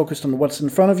only focused on what's in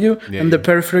front of you and the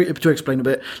periphery, to explain a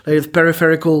bit, like the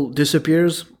peripheral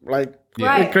disappears like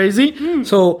crazy.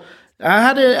 So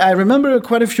I remember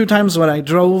quite a few times when I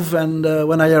drove and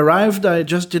when I arrived, I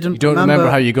just didn't. You don't remember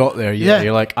how you got there. Yeah.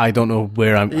 You're like, I don't know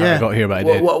how I got here, but I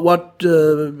did. What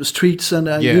streets and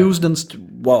I used and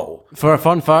whoa. For a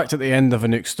fun fact at the end of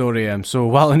Anouk's story, so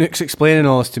while Anouk's explaining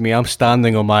all this to me, I'm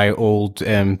standing on my old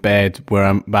bed where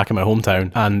I'm back in my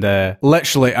hometown, and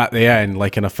literally at the end,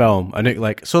 like in a film, Anouk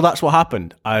like, so that's what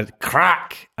happened. I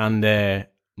crack, and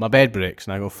my bed breaks,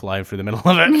 and I go flying through the middle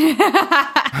of it.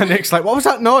 And Nick's like, what was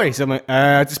that noise? I'm like,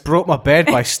 I just broke my bed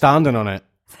by standing on it.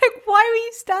 Like, why were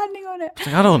you standing on it?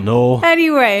 Like, I don't know.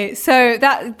 Anyway, so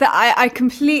that I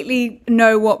completely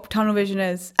know what tunnel vision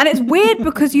is. And it's weird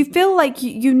because you feel like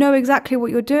you know exactly what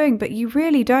you're doing, but you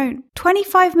really don't.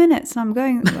 25 minutes and I'm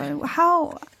going,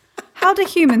 how do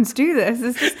humans do this?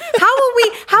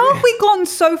 How have we gone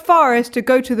so far as to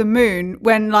go to the moon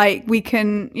when like we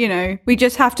can, we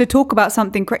just have to talk about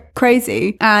something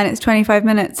crazy and it's 25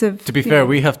 minutes of... To be fair,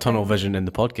 we have tunnel vision in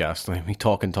the podcast. Like, we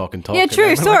talk. Yeah,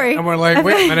 true, sorry. And we're like,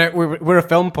 wait a minute, we're a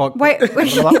film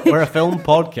podcast. We're a film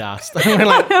podcast. And we're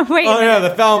like,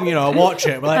 the film, watch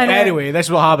it. We're like, anyway, this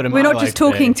is what happened in my life. We're not just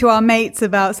talking to our mates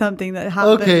about something that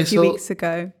happened a few weeks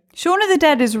ago. Shaun of the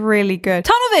Dead is really good.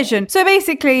 Tunnel vision. So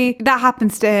basically that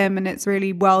happens to him and it's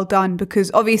really well done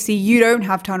because obviously you don't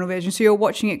have tunnel vision. So you're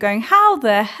watching it going, how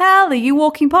the hell are you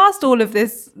walking past all of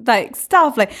this like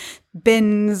stuff? Like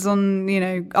bins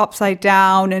on, upside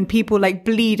down and people like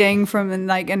bleeding from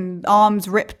and arms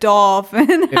ripped off.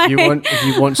 If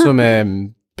you want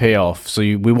some payoff, so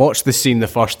we watched the scene the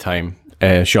first time.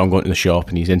 Shaun going to the shop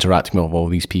and he's interacting with all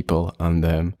these people and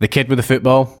the kid with the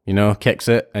football, kicks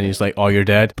it and he's like, oh, you're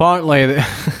dead. Apparently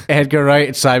Edgar Wright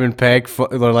and Simon Pegg,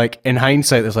 they're like, in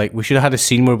hindsight, there's like, we should have had a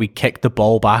scene where we kicked the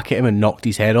ball back at him and knocked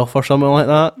his head off or something like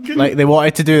that. Like they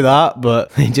wanted to do that, but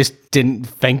they just didn't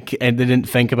think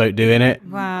about doing it.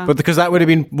 Wow. But because that would have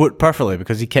been worked perfectly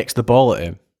because he kicks the ball at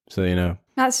him. So,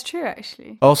 That's true,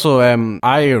 actually. Also,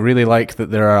 I really like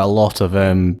that there are a lot of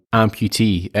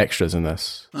amputee extras in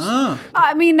this.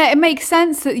 I mean, it makes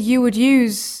sense that you would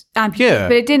use amputee,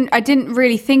 but I didn't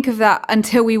really think of that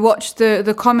until we watched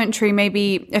the commentary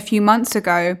maybe a few months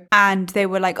ago, and they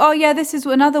were like, oh yeah, this is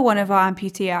another one of our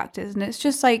amputee actors, and it's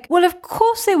just like, well, of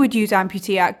course they would use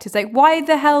amputee actors. Like, why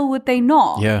the hell would they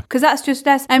not? Yeah. Because that's just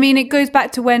less. I mean, it goes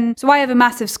back to so I have a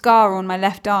massive scar on my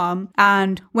left arm,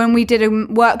 and when we did a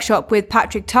workshop with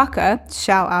Patrick Tucker,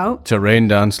 shout out. It's a rain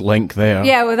dance link there.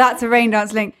 Yeah, well, that's a rain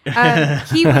dance link.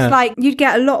 He was like, you'd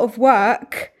get a lot of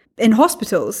work in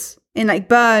hospitals, in like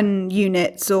burn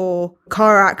units or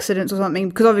car accidents or something,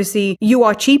 because obviously you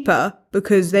are cheaper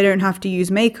because they don't have to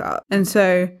use makeup. And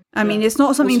so, I mean, it's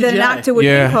not something that an actor would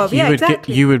think of. Yeah,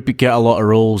 exactly. You would get a lot of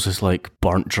roles as like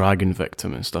burnt dragon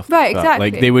victim and stuff. Right, like exactly.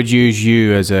 That. Like they would use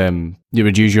you as they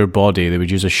would use your body. They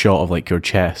would use a shot of like your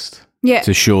chest. Yeah.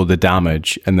 To show the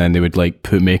damage, and then they would like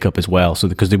put makeup as well, so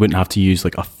because they wouldn't have to use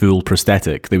like a full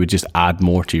prosthetic, they would just add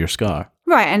more to your scar.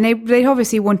 Right, and they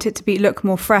obviously want it to look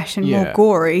more fresh and more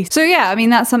gory. So yeah, I mean,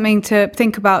 that's something to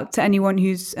think about to anyone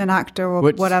who's an actor or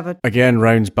whatever. Again,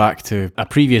 rounds back to a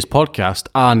previous podcast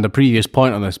and a previous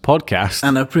point on this podcast.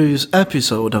 And a previous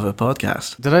episode of a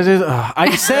podcast. Did I do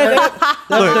I said it.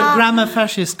 That's the grammar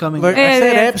fascist coming. Look, I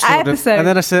said episode. And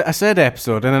then I said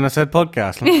episode, and then I said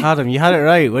podcast. Like, Adam, you had it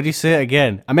right. What did you say it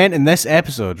again? I meant in this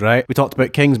episode, right? We talked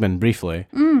about Kingsman briefly.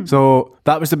 So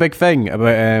that was the big thing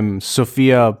about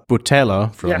Sophia Boutella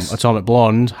from Atomic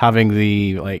Blonde having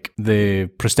the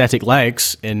prosthetic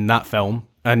legs in that film,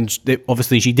 and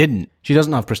obviously she didn't. She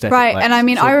doesn't have prosthetic legs. Right, and I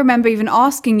mean, I remember even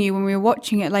asking you when we were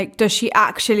watching it, like, does she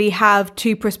actually have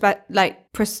two prosthetic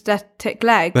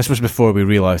legs? This was before we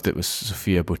realised it was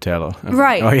Sophia Boutella.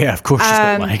 Right. Oh yeah, of course she's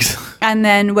got legs. And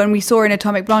then when we saw in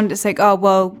Atomic Blonde, it's like, oh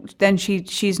well, then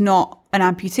she's not an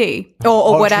amputee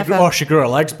or whatever. Or she grew her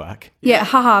legs back. Yeah,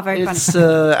 haha, very funny. It's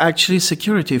actually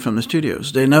security from the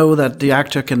studios. They know that the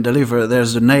actor can deliver.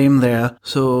 There's a name there,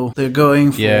 so they're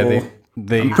going for... Yeah,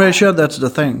 I'm pretty sure that's the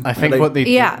thing. I think what they...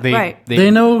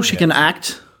 They know she can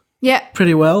act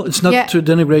pretty well. It's not to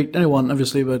denigrate anyone,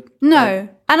 obviously, but... No.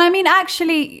 And I mean,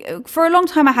 actually, for a long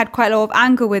time, I had quite a lot of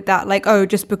anger with that. Like, oh,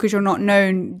 just because you're not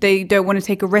known, they don't want to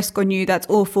take a risk on you. That's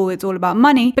awful. It's all about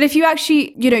money. But if you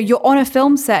actually, you're on a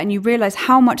film set and you realize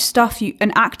how much stuff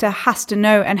an actor has to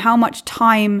know and how much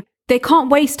time they can't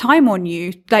waste time on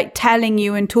you, like telling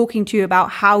you and talking to you about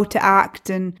how to act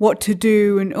and what to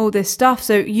do and all this stuff.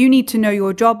 So you need to know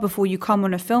your job before you come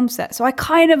on a film set. So I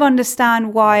kind of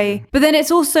understand why. But then it's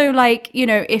also like, you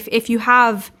know, if you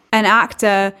have an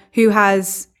actor who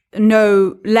has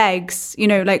no legs, you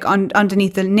know, like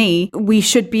underneath the knee, we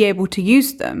should be able to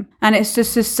use them. And it's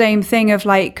just the same thing of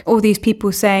like all these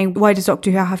people saying, why does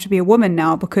Doctor Who have to be a woman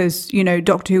now? Because, you know,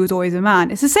 Doctor Who was always a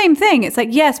man. It's the same thing. It's like,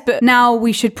 yes, but now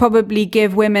we should probably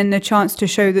give women the chance to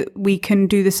show that we can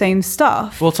do the same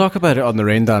stuff. We'll talk about it on the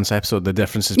Rain Dance episode, the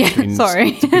differences between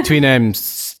between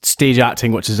stage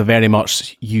acting, which is a very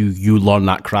much you learn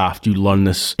that craft, you learn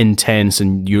this intense,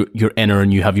 and you're inner,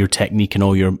 and you have your technique and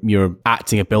all your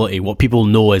acting ability. What people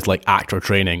know is like actor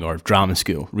training or drama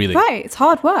school, really. Right, it's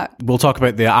hard work. We'll talk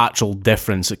about the actual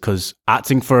difference, because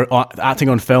acting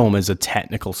on film is a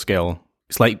technical skill.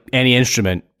 It's like any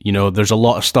instrument, you know, there's a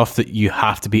lot of stuff that you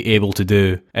have to be able to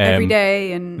do every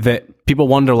day, and that people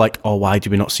wonder like, oh, why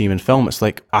do we not see them in film? It's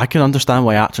like, I can understand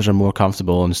why actors are more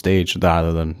comfortable on stage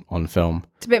rather than on film.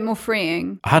 It's a bit more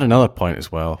freeing. I had another point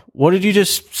as well. What did you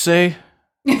just say?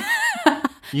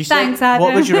 You said, Thanks, Adam.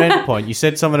 What was your end point? You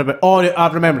said something about,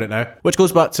 I've remembered it now, which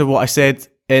goes back to what I said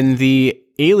in the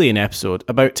Alien episode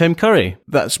about Tim Curry.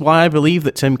 That's why I believe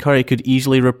that Tim Curry could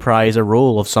easily reprise a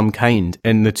role of some kind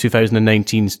in the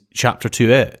 2019 Chapter 2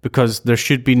 It, because there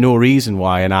should be no reason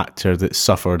why an actor that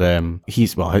suffered,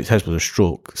 his was a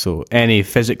stroke, so any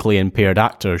physically impaired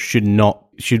actor should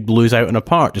lose out on a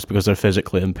part just because they're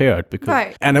physically impaired.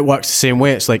 Right. And it works the same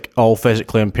way. It's like all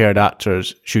physically impaired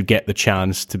actors should get the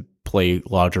chance to play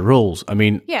larger roles. I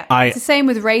mean, it's the same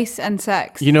with race and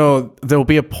sex. You know, there'll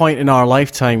be a point in our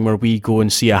lifetime where we go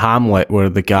and see a Hamlet where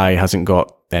the guy hasn't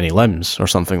got any limbs or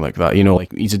something like that. You know,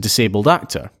 like he's a disabled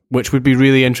actor, which would be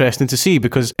really interesting to see,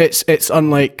 because it's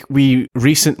unlike we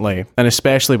recently, and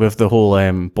especially with the whole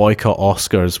boycott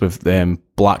Oscars with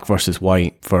black versus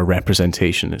white for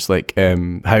representation. It's like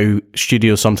how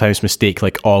studios sometimes mistake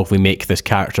like, oh, if we make this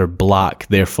character black,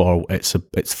 therefore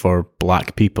it's for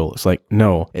black people. It's like,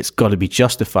 no, it's got to be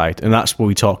justified. And that's what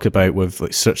we talked about with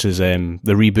like, such as the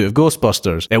reboot of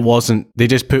Ghostbusters. It wasn't, they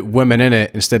just put women in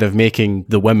it instead of making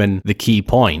the women the key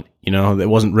point. You know, it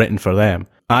wasn't written for them.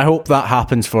 I hope that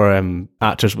happens for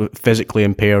actors with physically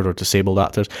impaired or disabled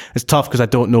actors. It's tough because I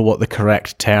don't know what the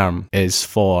correct term is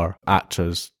for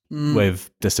actors with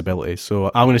disabilities.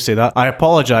 So I'm going to say that. I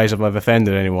apologise if I've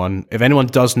offended anyone. If anyone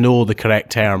does know the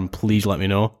correct term, please let me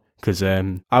know. Because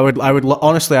I would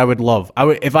love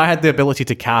if I had the ability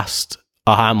to cast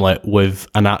a Hamlet with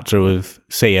an actor with,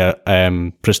 say,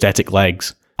 prosthetic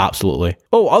legs. Absolutely.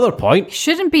 Oh, other point.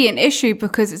 Shouldn't be an issue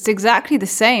because it's exactly the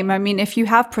same. I mean, if you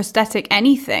have prosthetic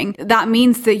anything, that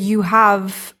means that you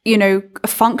have, you know, a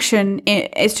function.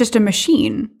 It's just a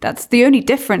machine. That's the only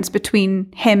difference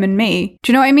between him and me.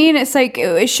 Do you know what I mean? It's like,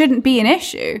 it shouldn't be an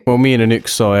issue. Well, me and Anouk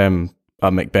saw a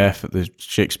Macbeth at the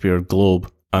Shakespeare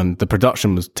Globe. And the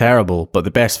production was terrible, but the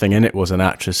best thing in it was an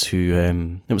actress who,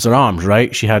 it was her arms,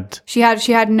 right? She had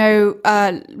no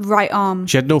right arm.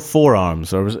 She had no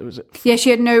forearms, or was it? Yeah, she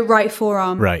had no right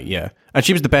forearm. Right, yeah. And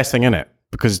she was the best thing in it,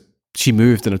 because she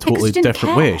moved in a totally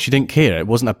different way. She didn't care. It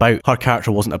wasn't about, her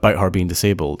character wasn't about her being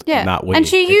disabled in that way. And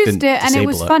she used it, and it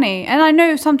was funny. And I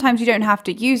know sometimes you don't have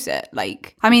to use it.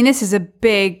 Like, I mean, this is a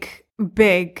big,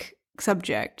 big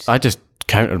subject. I just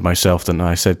countered myself, didn't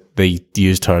I? I said they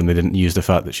used her and they didn't use the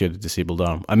fact that she had a disabled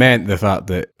arm. I meant the fact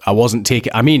that I wasn't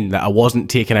taken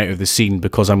out of the scene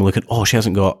because I'm looking, oh, she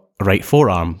hasn't got a right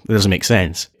forearm. It doesn't make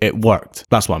sense. It worked.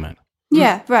 That's what I meant.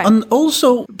 Yeah, right. And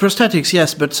also prosthetics,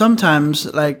 yes, but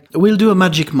sometimes like we'll do a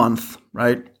magic month,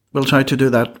 right? We'll try to do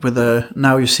that with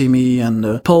Now You See Me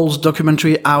and Paul's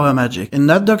documentary, Our Magic. In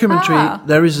that documentary,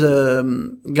 there is a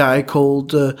guy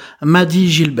called Madi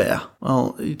Gilbert.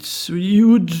 Well, you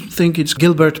would think it's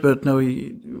Gilbert, but no,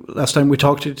 last time we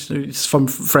talked, it's from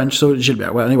French, so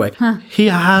Gilbert. Well, anyway, he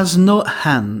has no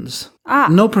hands.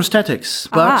 No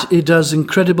prosthetics, but he does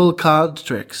incredible card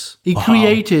tricks. He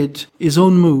created his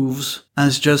own moves, and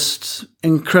it's just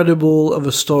incredible of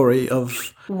a story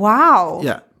of... Wow.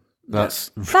 Yeah.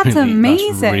 That's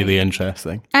amazing. That's really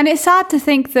interesting. And it's sad to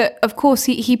think that, of course,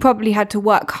 he probably had to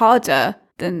work harder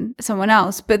than someone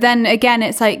else. But then again,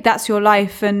 it's like, that's your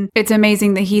life. And it's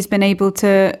amazing that he's been able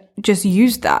to just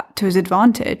use that to his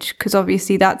advantage, because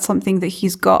obviously that's something that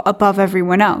he's got above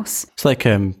everyone else. It's like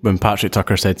when Patrick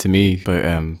Tucker said to me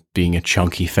about being a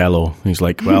chunky fellow. He's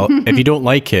like, well, if you don't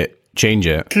like it, change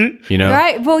it, you know?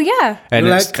 Right, well, yeah. And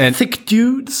like thick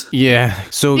dudes? Yeah.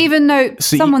 So even though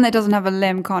someone that doesn't have a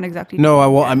limb can't exactly... No,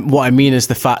 what I mean is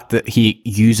the fact that he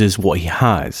uses what he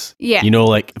has. Yeah. You know,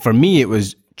 like, for me, it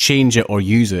was change it or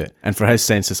use it. And for his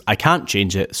sense is, I can't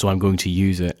change it, so I'm going to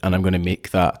use it, and I'm going to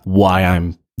make that why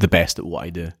I'm the best at what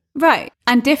I do. Right.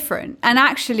 And different. And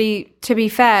actually, to be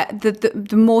fair,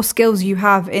 the more skills you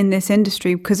have in this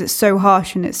industry, because it's so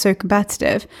harsh and it's so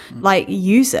competitive, like,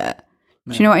 use it.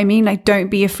 Do you know what I mean? Like, don't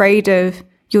be afraid of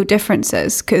your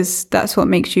differences, because that's what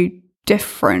makes you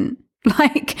different.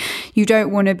 Like, you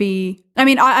don't want to be... I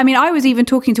mean, I was even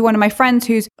talking to one of my friends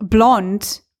who's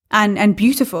blonde and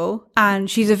beautiful, and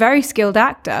she's a very skilled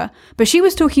actor, but she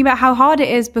was talking about how hard it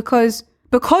is because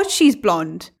she's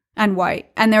blonde and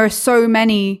white, and there are so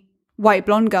many white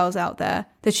blonde girls out there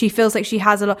that she feels like she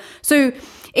has a lot. So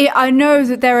I know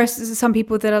that there are some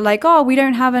people that are like, oh, we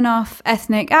don't have enough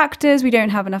ethnic actors, we don't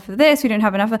have enough of this, we don't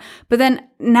have enough of... But then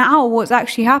now what's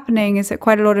actually happening is that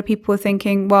quite a lot of people are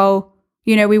thinking, well,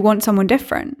 you know, we want someone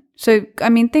different. So, I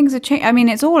mean, things are changing. I mean,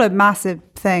 it's all a massive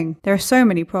thing. There are so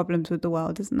many problems with the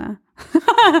world, isn't there?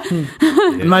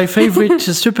 My favorite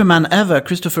Superman ever,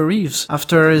 Christopher Reeves.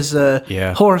 After his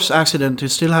horse accident, he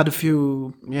still had a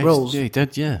few roles. Yeah, he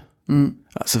did, yeah.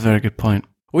 That's a very good point.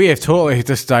 We have totally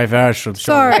just diverged from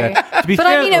Shaun of the Dead. To be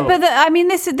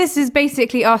fair, this is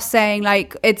basically us saying,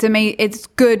 like, it's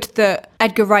good that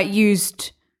Edgar Wright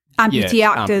used amputee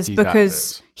actors,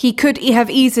 because he could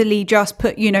have easily just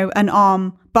put, you know, an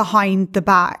arm behind the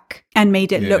back and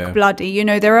made it look bloody. You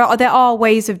know, there are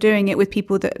ways of doing it with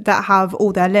people that have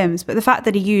all their limbs, but the fact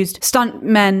that he used stunt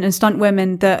men and stunt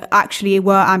women that actually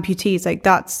were amputees, like,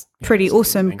 that's pretty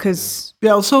awesome. Because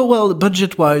also, well,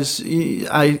 budget wise,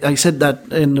 I said that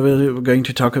we're going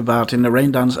to talk about in the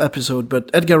Raindance episode,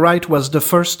 but Edgar Wright was the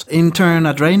first intern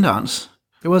at Raindance.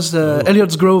 It was the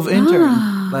Elliot's Grove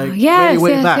intern, way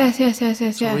back.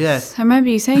 Yes. I remember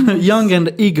you saying this. Young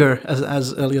and eager,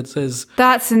 as Elliot says.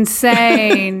 That's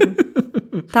insane.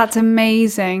 That's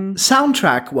amazing.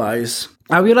 Soundtrack-wise,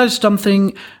 I realized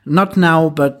something, not now,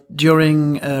 but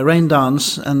during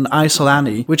Raindance and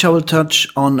Isolani, which I will touch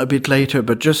on a bit later,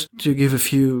 but just to give a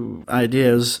few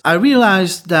ideas. I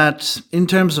realized that in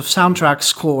terms of soundtrack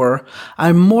score,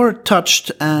 I'm more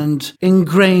touched and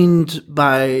ingrained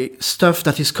by stuff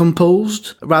that is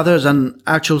composed rather than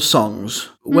actual songs.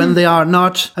 When they are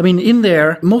not, I mean, in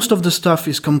there, most of the stuff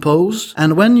is composed.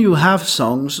 And when you have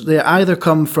songs, they either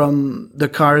come from the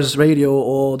car's radio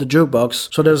or the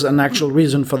jukebox. So there's an actual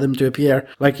reason for them to appear,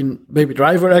 like in Baby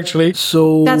Driver, actually.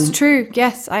 So that's true.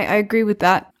 Yes, I agree with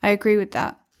that.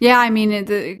 Yeah, I mean,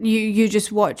 you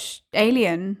just watch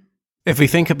Alien. If we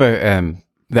think about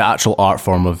the actual art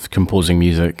form of composing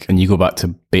music, and you go back to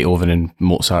Beethoven and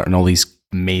Mozart and all these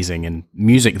amazing and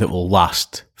music that will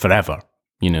last forever,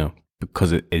 you know,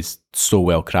 because it is so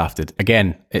well crafted.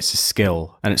 Again, it's a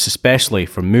skill, and it's especially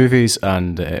for movies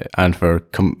and for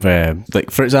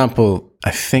like, for example,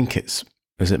 I think is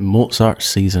it Mozart's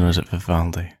season or is it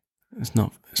Vivaldi? It's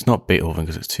not Beethoven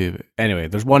because it's two. But anyway,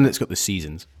 there's one that's got the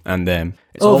seasons, and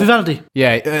it's Vivaldi.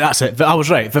 Yeah, that's it. I was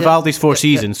right. Vivaldi's four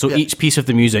seasons. So each piece of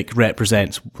the music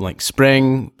represents like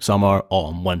spring, summer,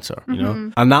 autumn, winter. You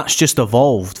know, and that's just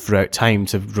evolved throughout time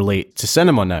to relate to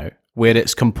cinema now, where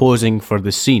it's composing for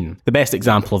the scene. The best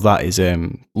example of that is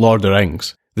Lord of the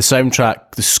Rings. The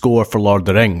soundtrack, the score for Lord of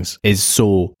the Rings is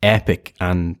so epic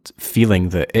and feeling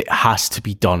that it has to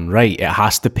be done right. It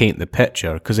has to paint the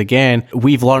picture. Because again,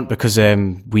 we've learned, because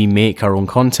we make our own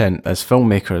content as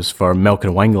filmmakers for Milk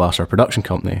and Wineglass, our production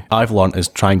company. I've learned as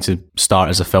trying to start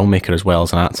as a filmmaker as well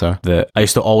as an actor that I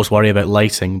used to always worry about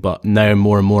lighting, but now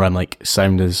more and more I'm like,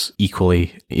 sound is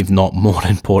equally, if not more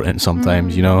important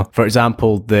sometimes, you know? For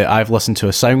example, I've listened to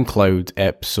a SoundCloud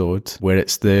episode where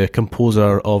it's the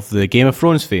composer of the Game of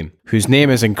Thrones theme, whose name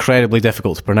is incredibly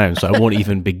difficult to pronounce, so I won't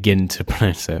even begin to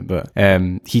pronounce it, but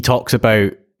he talks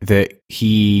about that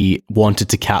he wanted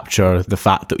to capture the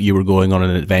fact that you were going on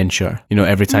an adventure. You know,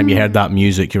 every time you heard that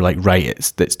music, you're like, right,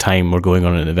 it's time we're going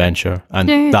on an adventure.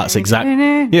 And that's exactly,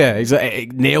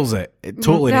 it nails it. It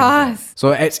totally nails it.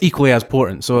 So it's equally as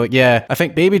important. So yeah, I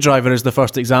think Baby Driver is the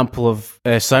first example of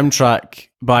a soundtrack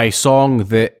by song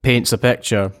that paints a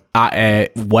picture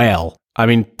well. I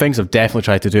mean, things have definitely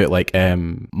tried to do it, like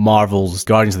Marvel's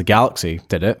Guardians of the Galaxy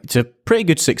did it. It's a pretty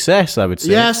good success, I would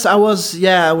say. Yes, I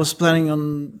was planning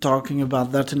on talking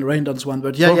about that in the Raindance one,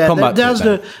 but there's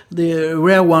the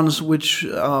rare ones which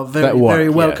are very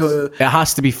well. Yes. It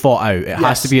has to be thought out. It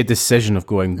has to be a decision of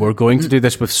going, we're going to do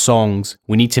this with songs.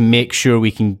 We need to make sure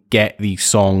we can get these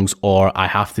songs, or I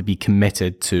have to be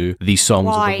committed to these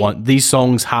songs. These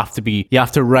songs have to be, you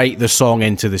have to write the song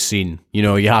into the scene. You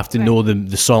know, you have to know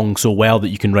the song so well that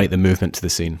you can write the movement to the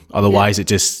scene. Otherwise,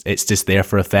 it's just there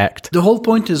for effect. The whole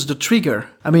point is the trick trigger.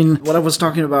 I mean, what I was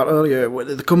talking about earlier,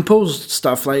 with the composed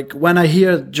stuff, like when I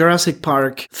hear Jurassic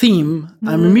Park theme,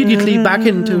 I'm immediately back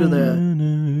into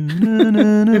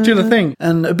the thing.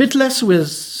 And a bit less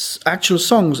with actual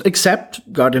songs,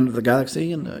 except Guardian of the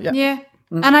Galaxy. And Yeah.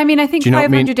 And I mean, I think Do you not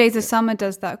 500 mean- Days of Summer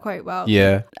does that quite well.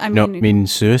 Yeah. I No, mean-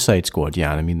 Suicide Squad,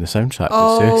 yeah. I mean, the soundtrack to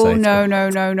Oh, Suicide no,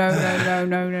 Squad.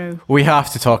 no. We have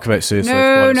to talk about Suicide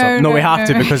No, Squad. no, we no, have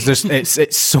to no. because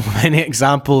it's so many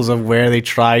examples of where they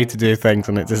tried to do things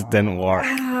and it just didn't work.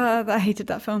 I hated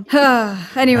that film.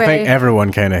 Anyway. I think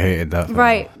everyone kind of hated that film.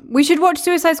 Right. We should watch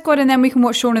Suicide Squad and then we can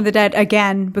watch Shaun of the Dead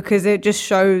again because it just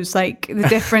shows like the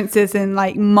differences in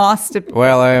like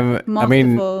Well, I mean,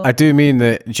 Masterful. I do mean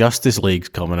that Justice League's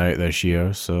coming out this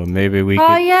year, so maybe we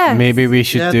Oh, yes. maybe we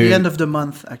should at do the end of the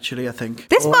month, actually, I think.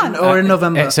 This month? Or in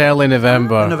November. It's early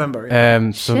November. November,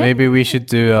 yeah. So Shit. maybe we should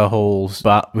do a whole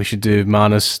we should do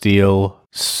Man of Steel,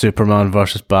 Superman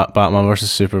versus Batman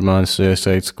versus Superman,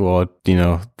 Suicide Squad. You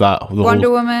know that the Wonder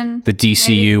whole, Woman. the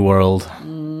DCU world.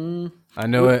 I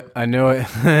know it.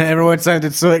 Everyone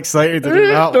sounded so excited to do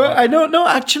that. No, one. I don't know.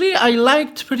 Actually, I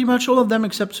liked pretty much all of them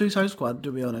except Suicide Squad,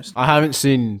 to be honest. I haven't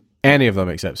seen any of them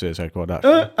except Suicide Squad.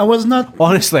 Actually, I was not.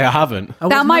 honestly, I haven't.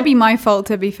 That might be my fault,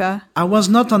 to be fair. I was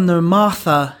not on the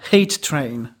Martha hate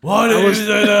train. What is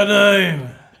that name?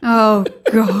 Oh,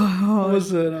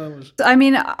 God. I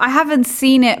mean, I haven't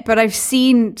seen it, but I've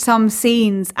seen some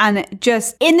scenes and it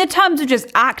just, in the terms of just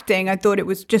acting, I thought it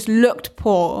was just looked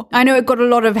poor. I know it got a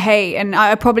lot of hate and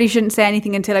I probably shouldn't say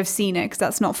anything until I've seen it because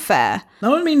that's not fair.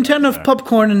 No, I mean, in terms of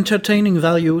popcorn entertaining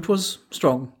value, it was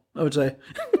strong, I would say.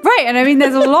 Right, and I mean,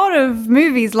 there's a lot of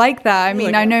movies like that. I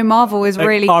mean, I know Marvel is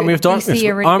really Army good. of Darkness. DC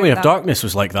are really Army good of at that. Darkness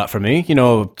was like that for me. You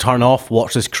know, turn off,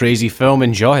 watch this crazy film,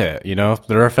 enjoy it. You know,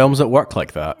 there are films that work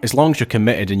like that. As long as you're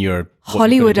committed and you're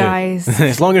what you're gonna do. Hollywoodized.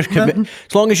 as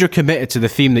long as you're committed to the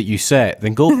theme that you set,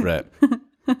 then go for it.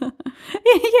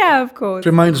 Yeah, of course.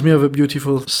 Reminds me of a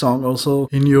beautiful song also.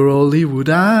 In your Hollywood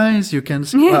eyes, you can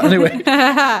see. Well, anyway,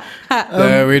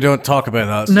 We don't talk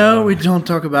about that. no, we don't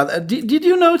talk about that. Did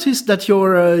you notice that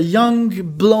your young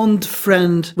blonde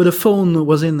friend with a phone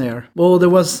was in there? Well, there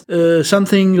was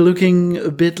something looking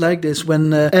a bit like this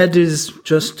when Ed is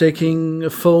just taking a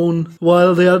phone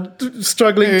while they are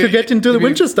struggling to get into the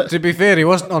Winchester. To be fair, he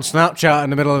wasn't on Snapchat in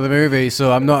the middle of the movie,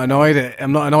 so I'm not annoyed at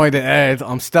Ed.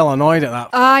 I'm still annoyed at that.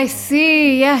 I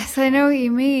see. Yes, I know what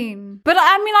you mean. But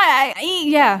I mean,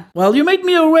 yeah. Well, you made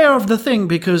me aware of the thing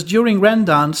because during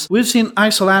Rendance, we've seen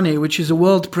Isolani, which is a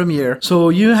world premiere. So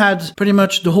you had pretty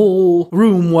much the whole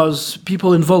room was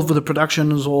people involved with the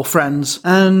productions or friends,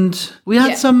 and we had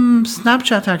Yeah. some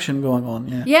Snapchat action going on.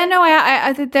 Yeah. Yeah, no,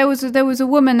 I think there was a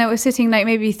woman that was sitting like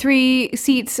maybe 3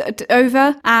 seats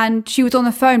over, and she was on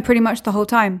the phone pretty much the whole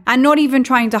time, and not even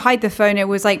trying to hide the phone. It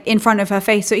was like in front of her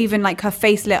face, so even like her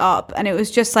face lit up, and it was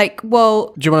just like,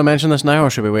 well, Do you want to mention this now, or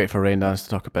should we wait for Rain Dance to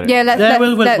talk about it? yeah, let's. Yeah, let's-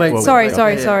 we'll wait. Sorry, Wait.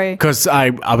 sorry, Yeah. sorry. Because I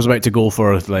was about to go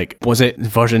for like, was it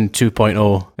version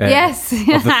 2.0? Yes.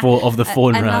 of the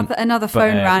phone rant. Another But,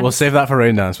 phone rant. We'll save that for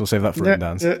Rain Dance. Rain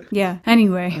Dance. Yeah.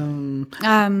 Anyway,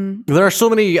 There are so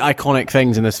many iconic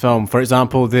things in this film. For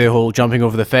example, the whole jumping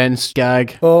over the fence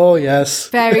gag, Oh yes.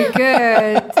 very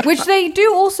good. Which they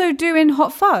do also do in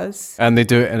Hot Fuzz. and they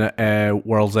do it in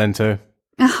World's End too.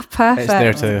 Ah, perfect.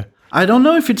 It's there too. I don't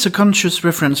know if it's a conscious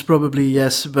reference, probably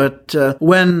yes, but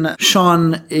when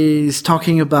Shaun is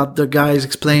talking about the guys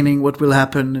explaining what will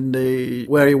happen in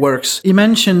where he works, he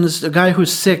mentions a guy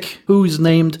who's sick, who is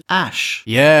named Ash.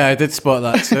 Yeah, I did spot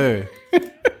that too.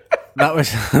 that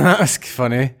was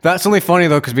funny. That's only funny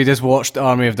though because we just watched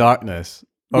Army of Darkness.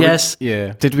 Yes.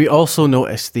 Yeah. Did we also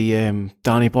notice the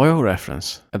Danny Boyle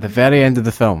reference at the very end of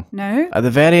the film? No. At the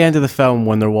very end of the film,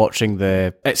 when they're watching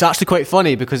it's actually quite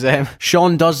funny because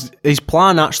Shaun his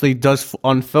plan actually does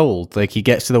unfold. Like he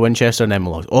gets to the Winchester and then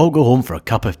we'll all go home for a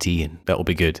cup of tea and that'll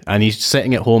be good. And he's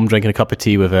sitting at home drinking a cup of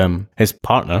tea with his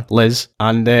partner Liz.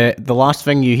 And the last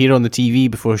thing you hear on the TV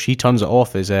before she turns it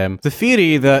off is the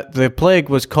theory that the plague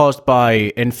was caused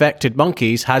by infected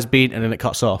monkeys has been, and then it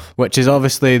cuts off, which is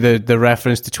obviously the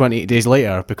reference to 28 Days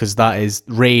Later because that is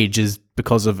rage is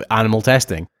because of animal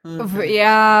testing.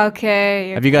 Yeah.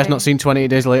 Okay. Have you guys not seen 28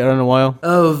 Days Later in a while?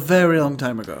 A very long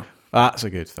time ago. That's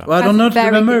a good film. Well, I don't That's a very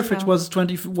remember good if it film. was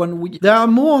 21 weeks. There are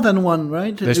more than one,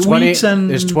 right? There's Weeks and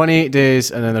there's 28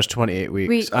 days and then there's 28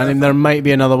 weeks. And then there might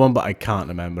be another one, but I can't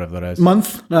remember if there is.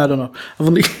 month. No, I don't know. I've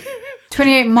only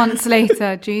 28 months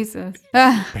later. Jesus.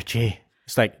 Richie,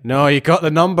 It's like, no, you got the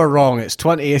number wrong. It's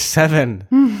 27.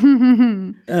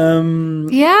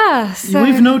 Yeah. So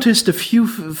We've noticed a few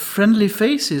friendly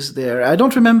faces there. I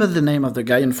don't remember the name of the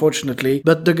guy, unfortunately,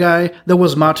 but there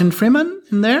was Martin Freeman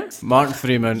in there. Martin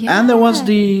Freeman. And there was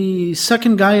the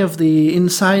second guy of the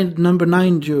Inside Number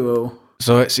 9 duo.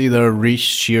 So it's either Reese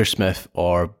Shearsmith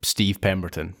or Steve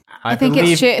Pemberton. I think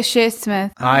it's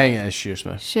Shearsmith. I think it's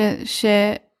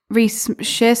Shearsmith. Reese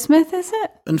Shearsmith, is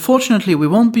it? Unfortunately, we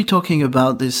won't be talking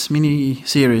about this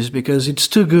mini-series because it's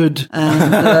too good.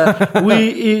 And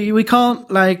we can't,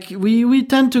 we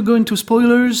tend to go into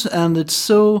spoilers, and it's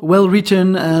so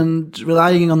well-written and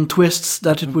relying on twists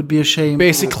that it would be a shame.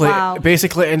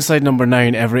 Basically, Inside Number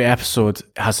 9, every episode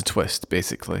has a twist,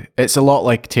 basically. It's a lot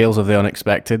like Tales of the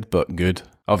Unexpected, but good.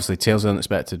 Obviously, Tales of the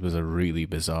Unexpected was a really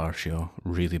bizarre show.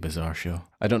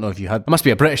 I don't know if you had... It must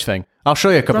be a British thing. I'll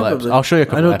show you a couple of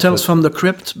episodes. I know Tales from the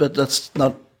Crypt, but that's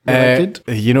not related.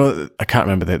 I can't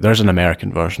remember there's an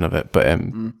American version of it, but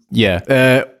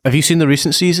yeah. Have you seen the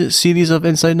recent series of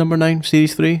Inside Number 9,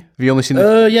 Series 3? Have you only seen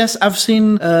yes, I've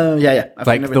seen... I've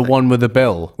like seen the one with the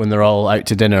bill, when they're all out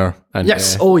to dinner. And,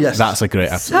 yes, yes. That's a great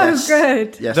episode. So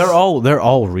good. Yes. They're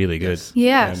all really good.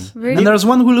 Yes, really. And there's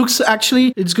one who looks...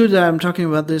 Actually, it's good that I'm talking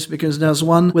about this because there's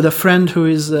one with a friend who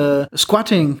is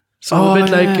squatting. So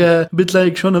a bit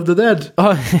like Shaun of the Dead.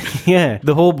 Oh, yeah.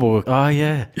 The hobo. Oh,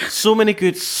 yeah. So many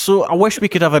good... I wish we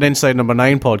could have an Inside Number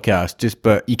 9 podcast,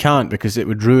 but you can't because it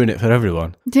would ruin it for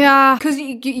everyone. Yeah, because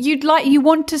you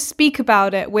want to speak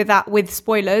about it with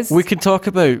spoilers. We could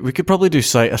probably do a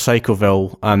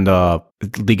Psychoville and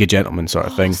League of Gentlemen sort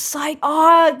of thing.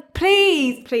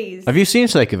 Please. Have you seen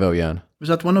Psychoville, Jan? Was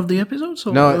that one of the episodes?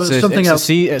 Or no, it's something else.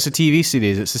 It's a TV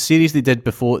series. It's a series they did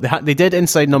before. They did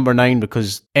Inside Number 9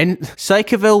 because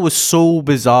Psychoville was so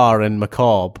bizarre and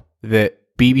macabre that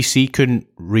BBC couldn't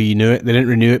renew it. They didn't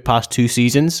renew it past 2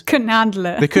 seasons. Couldn't handle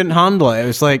it. They couldn't handle it. It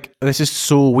was like, this is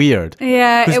so weird.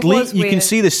 Yeah, it was You weird. can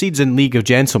see the seeds in League of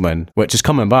Gentlemen, which is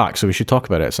coming back, so we should talk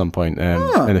about it at some point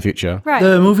in the future. Right.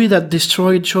 The movie that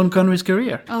destroyed Sean Connery's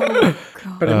career. Oh,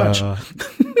 God. Pretty much.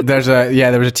 There was a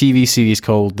TV series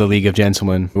called The League of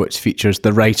Gentlemen, which features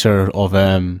the writer of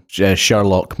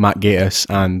Sherlock, Matt Gatiss,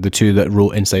 and the two that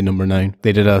wrote Inside Number 9.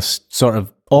 They did a sort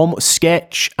of almost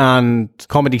sketch and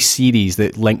comedy series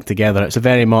that linked together. It's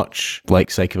very much like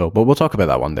Psychoville, but we'll talk about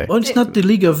that one day. Well, it's not the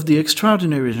League of the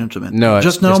Extraordinary Gentlemen. No, it's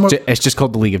it's just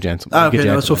called The League of Gentlemen. Okay,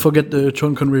 no, so forget the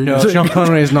Sean Connery. No, Sean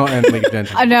Connery is not in League of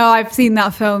Gentlemen. I know, I've seen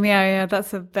that film. Yeah,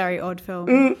 that's a very odd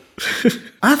film.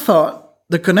 I thought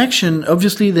the connection,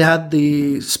 obviously they had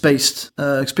the spaced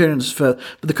experience, but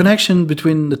the connection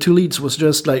between the two leads was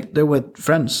just like they were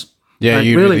friends. Yeah, like,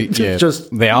 you really, just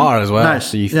they are as well.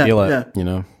 Nice. So you feel it, yeah. you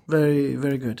know. Very,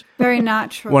 very good. Very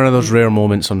natural. One of those rare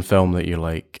moments on film that you're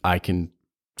like, I can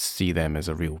see them as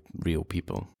a real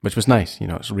people, which was nice. You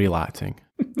know, it's real acting.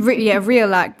 Real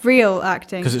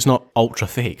acting. Because it's not ultra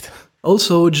faked.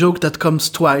 Also, a joke that comes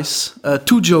twice.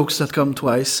 2 jokes that come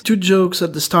twice. 2 jokes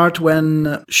at the start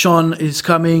when Sean is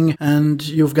coming and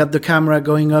you've got the camera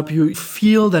going up. You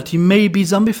feel that he may be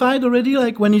zombified already,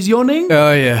 like when he's yawning.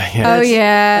 Oh, yeah. Oh,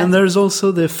 yeah. And there's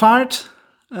also the fart.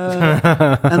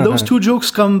 And those 2 jokes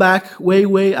come back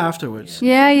way afterwards.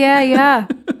 Yeah.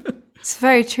 It's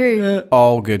very true.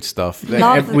 All good stuff.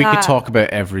 Love We could that. talk about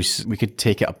we could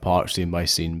take it apart scene by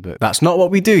scene, but that's not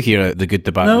what we do here at The Good,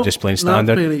 the Bad, and the Just Plain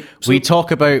Standard. Not really. We talk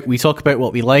about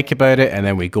what we like about it, and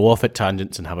then we go off at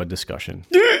tangents and have a discussion.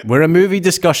 We're a movie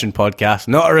discussion podcast,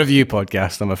 not a review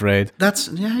podcast, I'm afraid.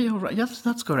 You're right. Yes,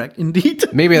 that's correct. Indeed.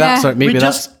 Maybe that's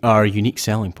Yeah. our unique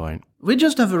selling point. We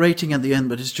just have a rating at the end,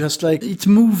 but it's just like, it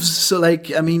moves. So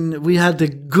like, I mean, we had the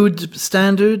good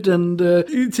standard and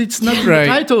it's not Right. the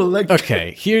title. Like,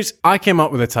 Okay, I came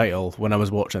up with a title when I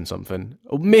was watching something.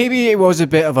 Maybe it was a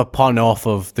bit of a pun off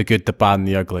of The Good, the Bad, and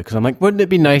the Ugly, because I'm like, wouldn't it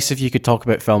be nice if you could talk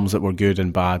about films that were good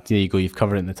and bad? There you go, you've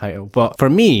covered it in the title. But for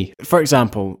me, for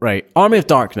example, right, Army of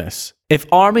Darkness. If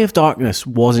Army of Darkness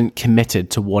wasn't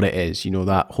committed to what it is, you know,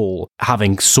 that whole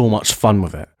having so much fun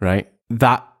with it, right?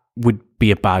 That would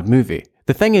be a bad movie.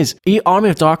 The thing is, Army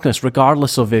of Darkness,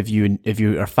 regardless of if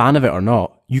you're a fan of it or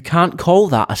not, you can't call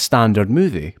that a standard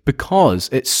movie because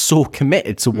it's so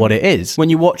committed to what it is. When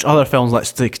you watch other films,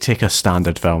 let's take a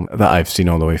standard film that I've seen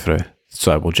all the way through,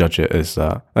 so I will judge it as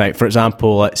that. Like, for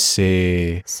example, let's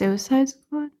say Suicide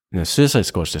Squad? No, Suicide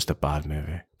Squad's just a bad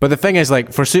movie. But the thing is,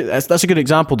 like, that's a good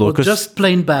example though, because just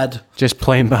plain bad. Just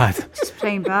plain bad. Just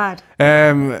plain bad.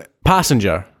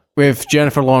 Passenger with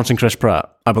Jennifer Lawrence and Chris Pratt.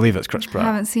 I believe it's Chris I Pratt.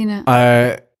 haven't seen it.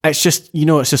 it's just,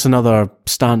 it's just another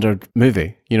standard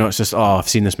movie. It's just, I've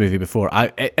seen this movie before.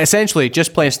 Essentially,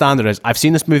 just plain standard is, I've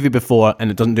seen this movie before and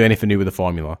it doesn't do anything new with the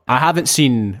formula. I haven't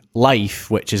seen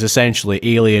Life, which is essentially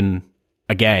Alien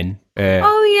again.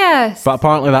 Oh, yes. But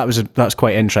apparently that's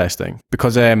quite interesting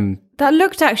because that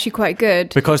looked actually quite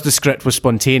good. Because the script was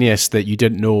spontaneous, that you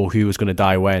didn't know who was going to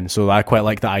die when. So I quite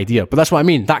like that idea. But that's what I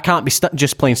mean. That can't be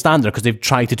just plain standard because they've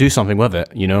tried to do something with it,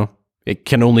 It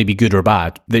can only be good or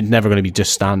bad. They're never going to be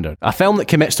just standard. A film that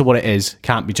commits to what it is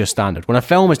can't be just standard. When a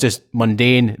film is just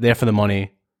mundane, there for the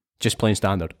money, just plain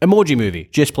standard. Emoji Movie,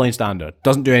 just plain standard.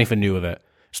 Doesn't do anything new with it.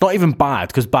 It's not even bad,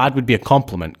 because bad would be a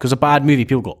compliment. Because a bad movie,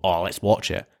 people go, let's watch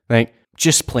it.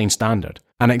 Just plain standard.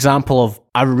 An example of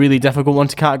a really difficult one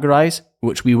to categorize,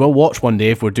 which we will watch one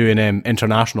day if we're doing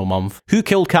International Month. Who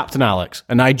Killed Captain Alex?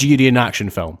 A Nigerian action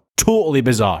film. Totally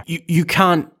bizarre. You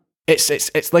can't...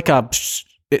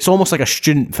 It's almost like a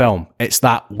student film. It's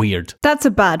that weird. That's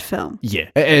a bad film. Yeah,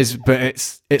 it is, but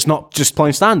it's not just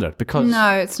plain standard because...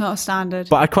 No, it's not standard.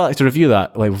 But I'd quite like to review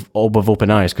that with open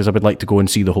eyes because I would like to go and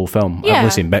see the whole film. Yeah. I've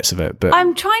only seen bits of it, but...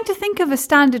 I'm trying to think of a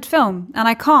standard film and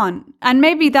I can't. And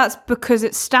maybe that's because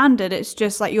it's standard. It's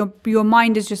just like your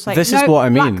mind is just like, this is what I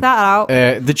mean. Black that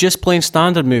out. The just plain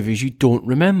standard movies you don't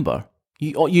remember.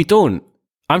 You don't.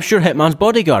 I'm sure Hitman's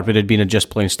Bodyguard would have been a just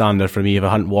plain standard for me if I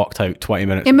hadn't walked out 20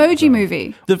 minutes. Emoji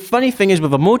Movie. The funny thing is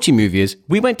with Emoji Movie is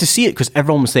we went to see it because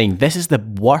everyone was saying this is the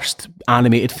worst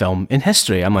animated film in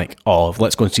history. I'm like,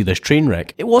 let's go and see this train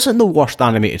wreck. It wasn't the worst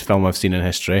animated film I've seen in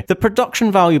history. The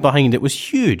production value behind it was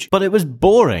huge, but it was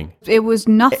boring. It was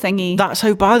nothingy. That's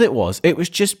how bad it was. It was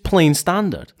just plain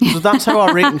standard. So that's how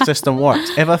our rating system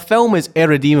works. If a film is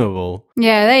irredeemable,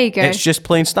 yeah, there you go. It's just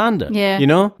plain standard.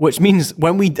 Yeah. Which means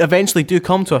when we eventually do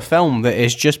come to a film that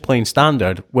is just plain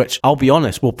standard, which I'll be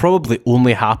honest, will probably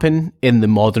only happen in the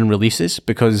modern releases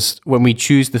because when we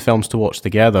choose the films to watch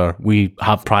together, we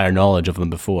have prior knowledge of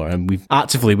them before. And we've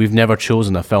never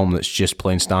chosen a film that's just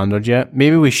plain standard yet.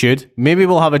 Maybe we should. Maybe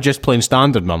we'll have a just plain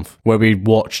standard month where we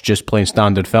watch just plain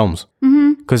standard films.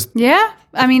 Yeah.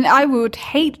 I mean, I would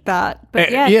hate that,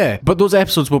 but yeah. Yeah, but those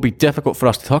episodes will be difficult for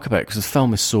us to talk about because the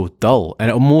film is so dull, and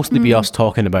it'll mostly be us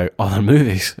talking about other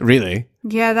movies, really.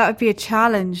 Yeah, that would be a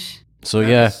challenge. So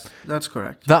that's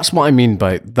correct. That's what I mean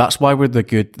by, that's why we're the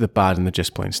good, the bad, and the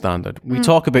just plain standard. We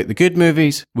talk about the good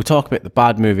movies, we talk about the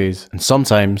bad movies, and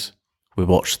sometimes we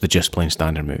watch the just plain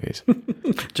standard movies.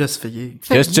 Just for you.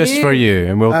 Just for you,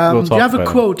 and we'll talk about it. Do you have a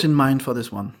quote in mind for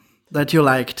this one that you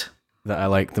liked? That I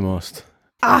liked the most.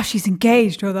 She's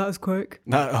engaged. Oh, that was quick.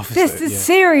 This is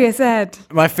serious, Ed.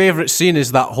 My favourite scene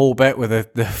is that whole bit with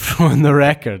the throwing the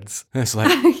records. It's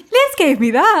like... Liz gave me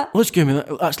that. Liz gave me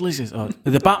that. That's Liz's.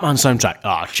 The Batman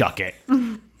soundtrack. Chuck it.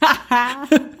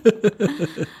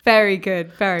 Very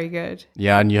good. Very good.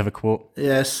 Yeah, and you have a quote?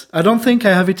 Yes. I don't think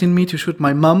I have it in me to shoot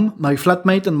my mum, my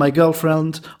flatmate, and my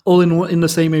girlfriend all in the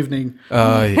same evening.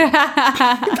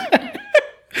 Yeah.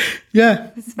 Yeah,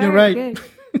 you're right. Good.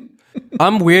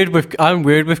 I'm weird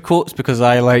with quotes because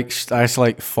I just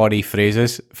like funny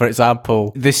phrases. For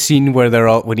example, this scene where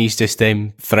when he's just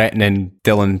threatening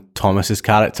Dylan Thomas's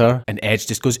character, and Edge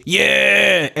just goes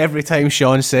yeah every time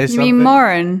Shaun says something. You mean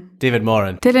Moran? David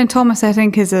Moran. Dylan Thomas, I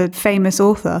think, is a famous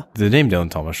author. The name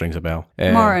Dylan Thomas rings a bell.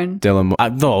 Moran.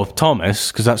 No,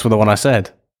 Thomas, because that's the one I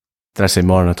said. Did I say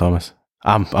Moran or Thomas?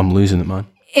 I'm losing it, man.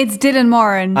 It's Dylan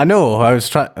Moran. I know, I was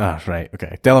trying... right,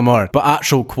 okay. Dylan Moran. But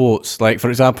actual quotes, like, for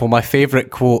example, my favourite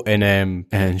quote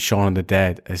in Shaun of the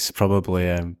Dead is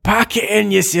probably, pack it in,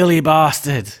 you silly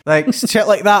bastard. Like, shit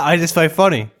like that, I just find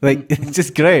funny. Like, it's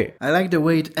just great. I like the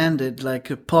way it ended,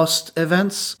 like,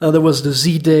 post-events. There was the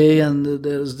Z-Day, and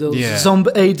there's those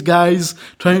Zombie 8 guys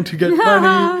trying to get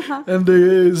money, and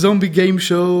the zombie game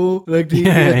show, like the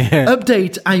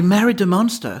update, I married a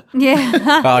monster.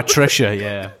 Yeah. Trisha,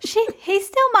 yeah. He's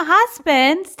still my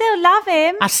husband. Still love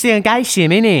him. I still engage him,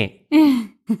 innit?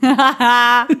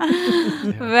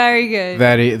 Very good.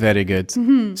 Very, very good.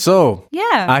 Mm-hmm. So,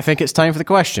 I think it's time for the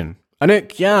question.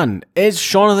 Anouk, Jan, is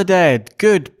Shaun of the Dead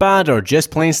good, bad, or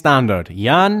just plain standard?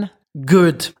 Jan?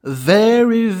 Good.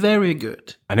 Very, very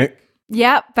good. Anouk?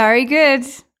 Yep, very good.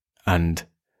 And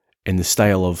in the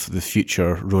style of the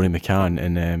future Rory McCann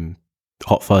in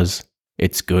Hot Fuzz,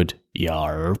 it's good.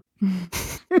 Yarp.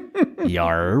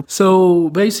 Yarp. So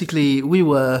basically, we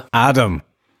were Adam,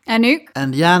 Anouk,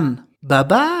 and Jan.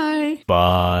 Bye-bye.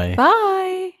 Bye.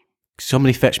 Bye.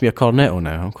 Somebody fetch me a cornetto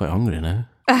now. I'm quite hungry now.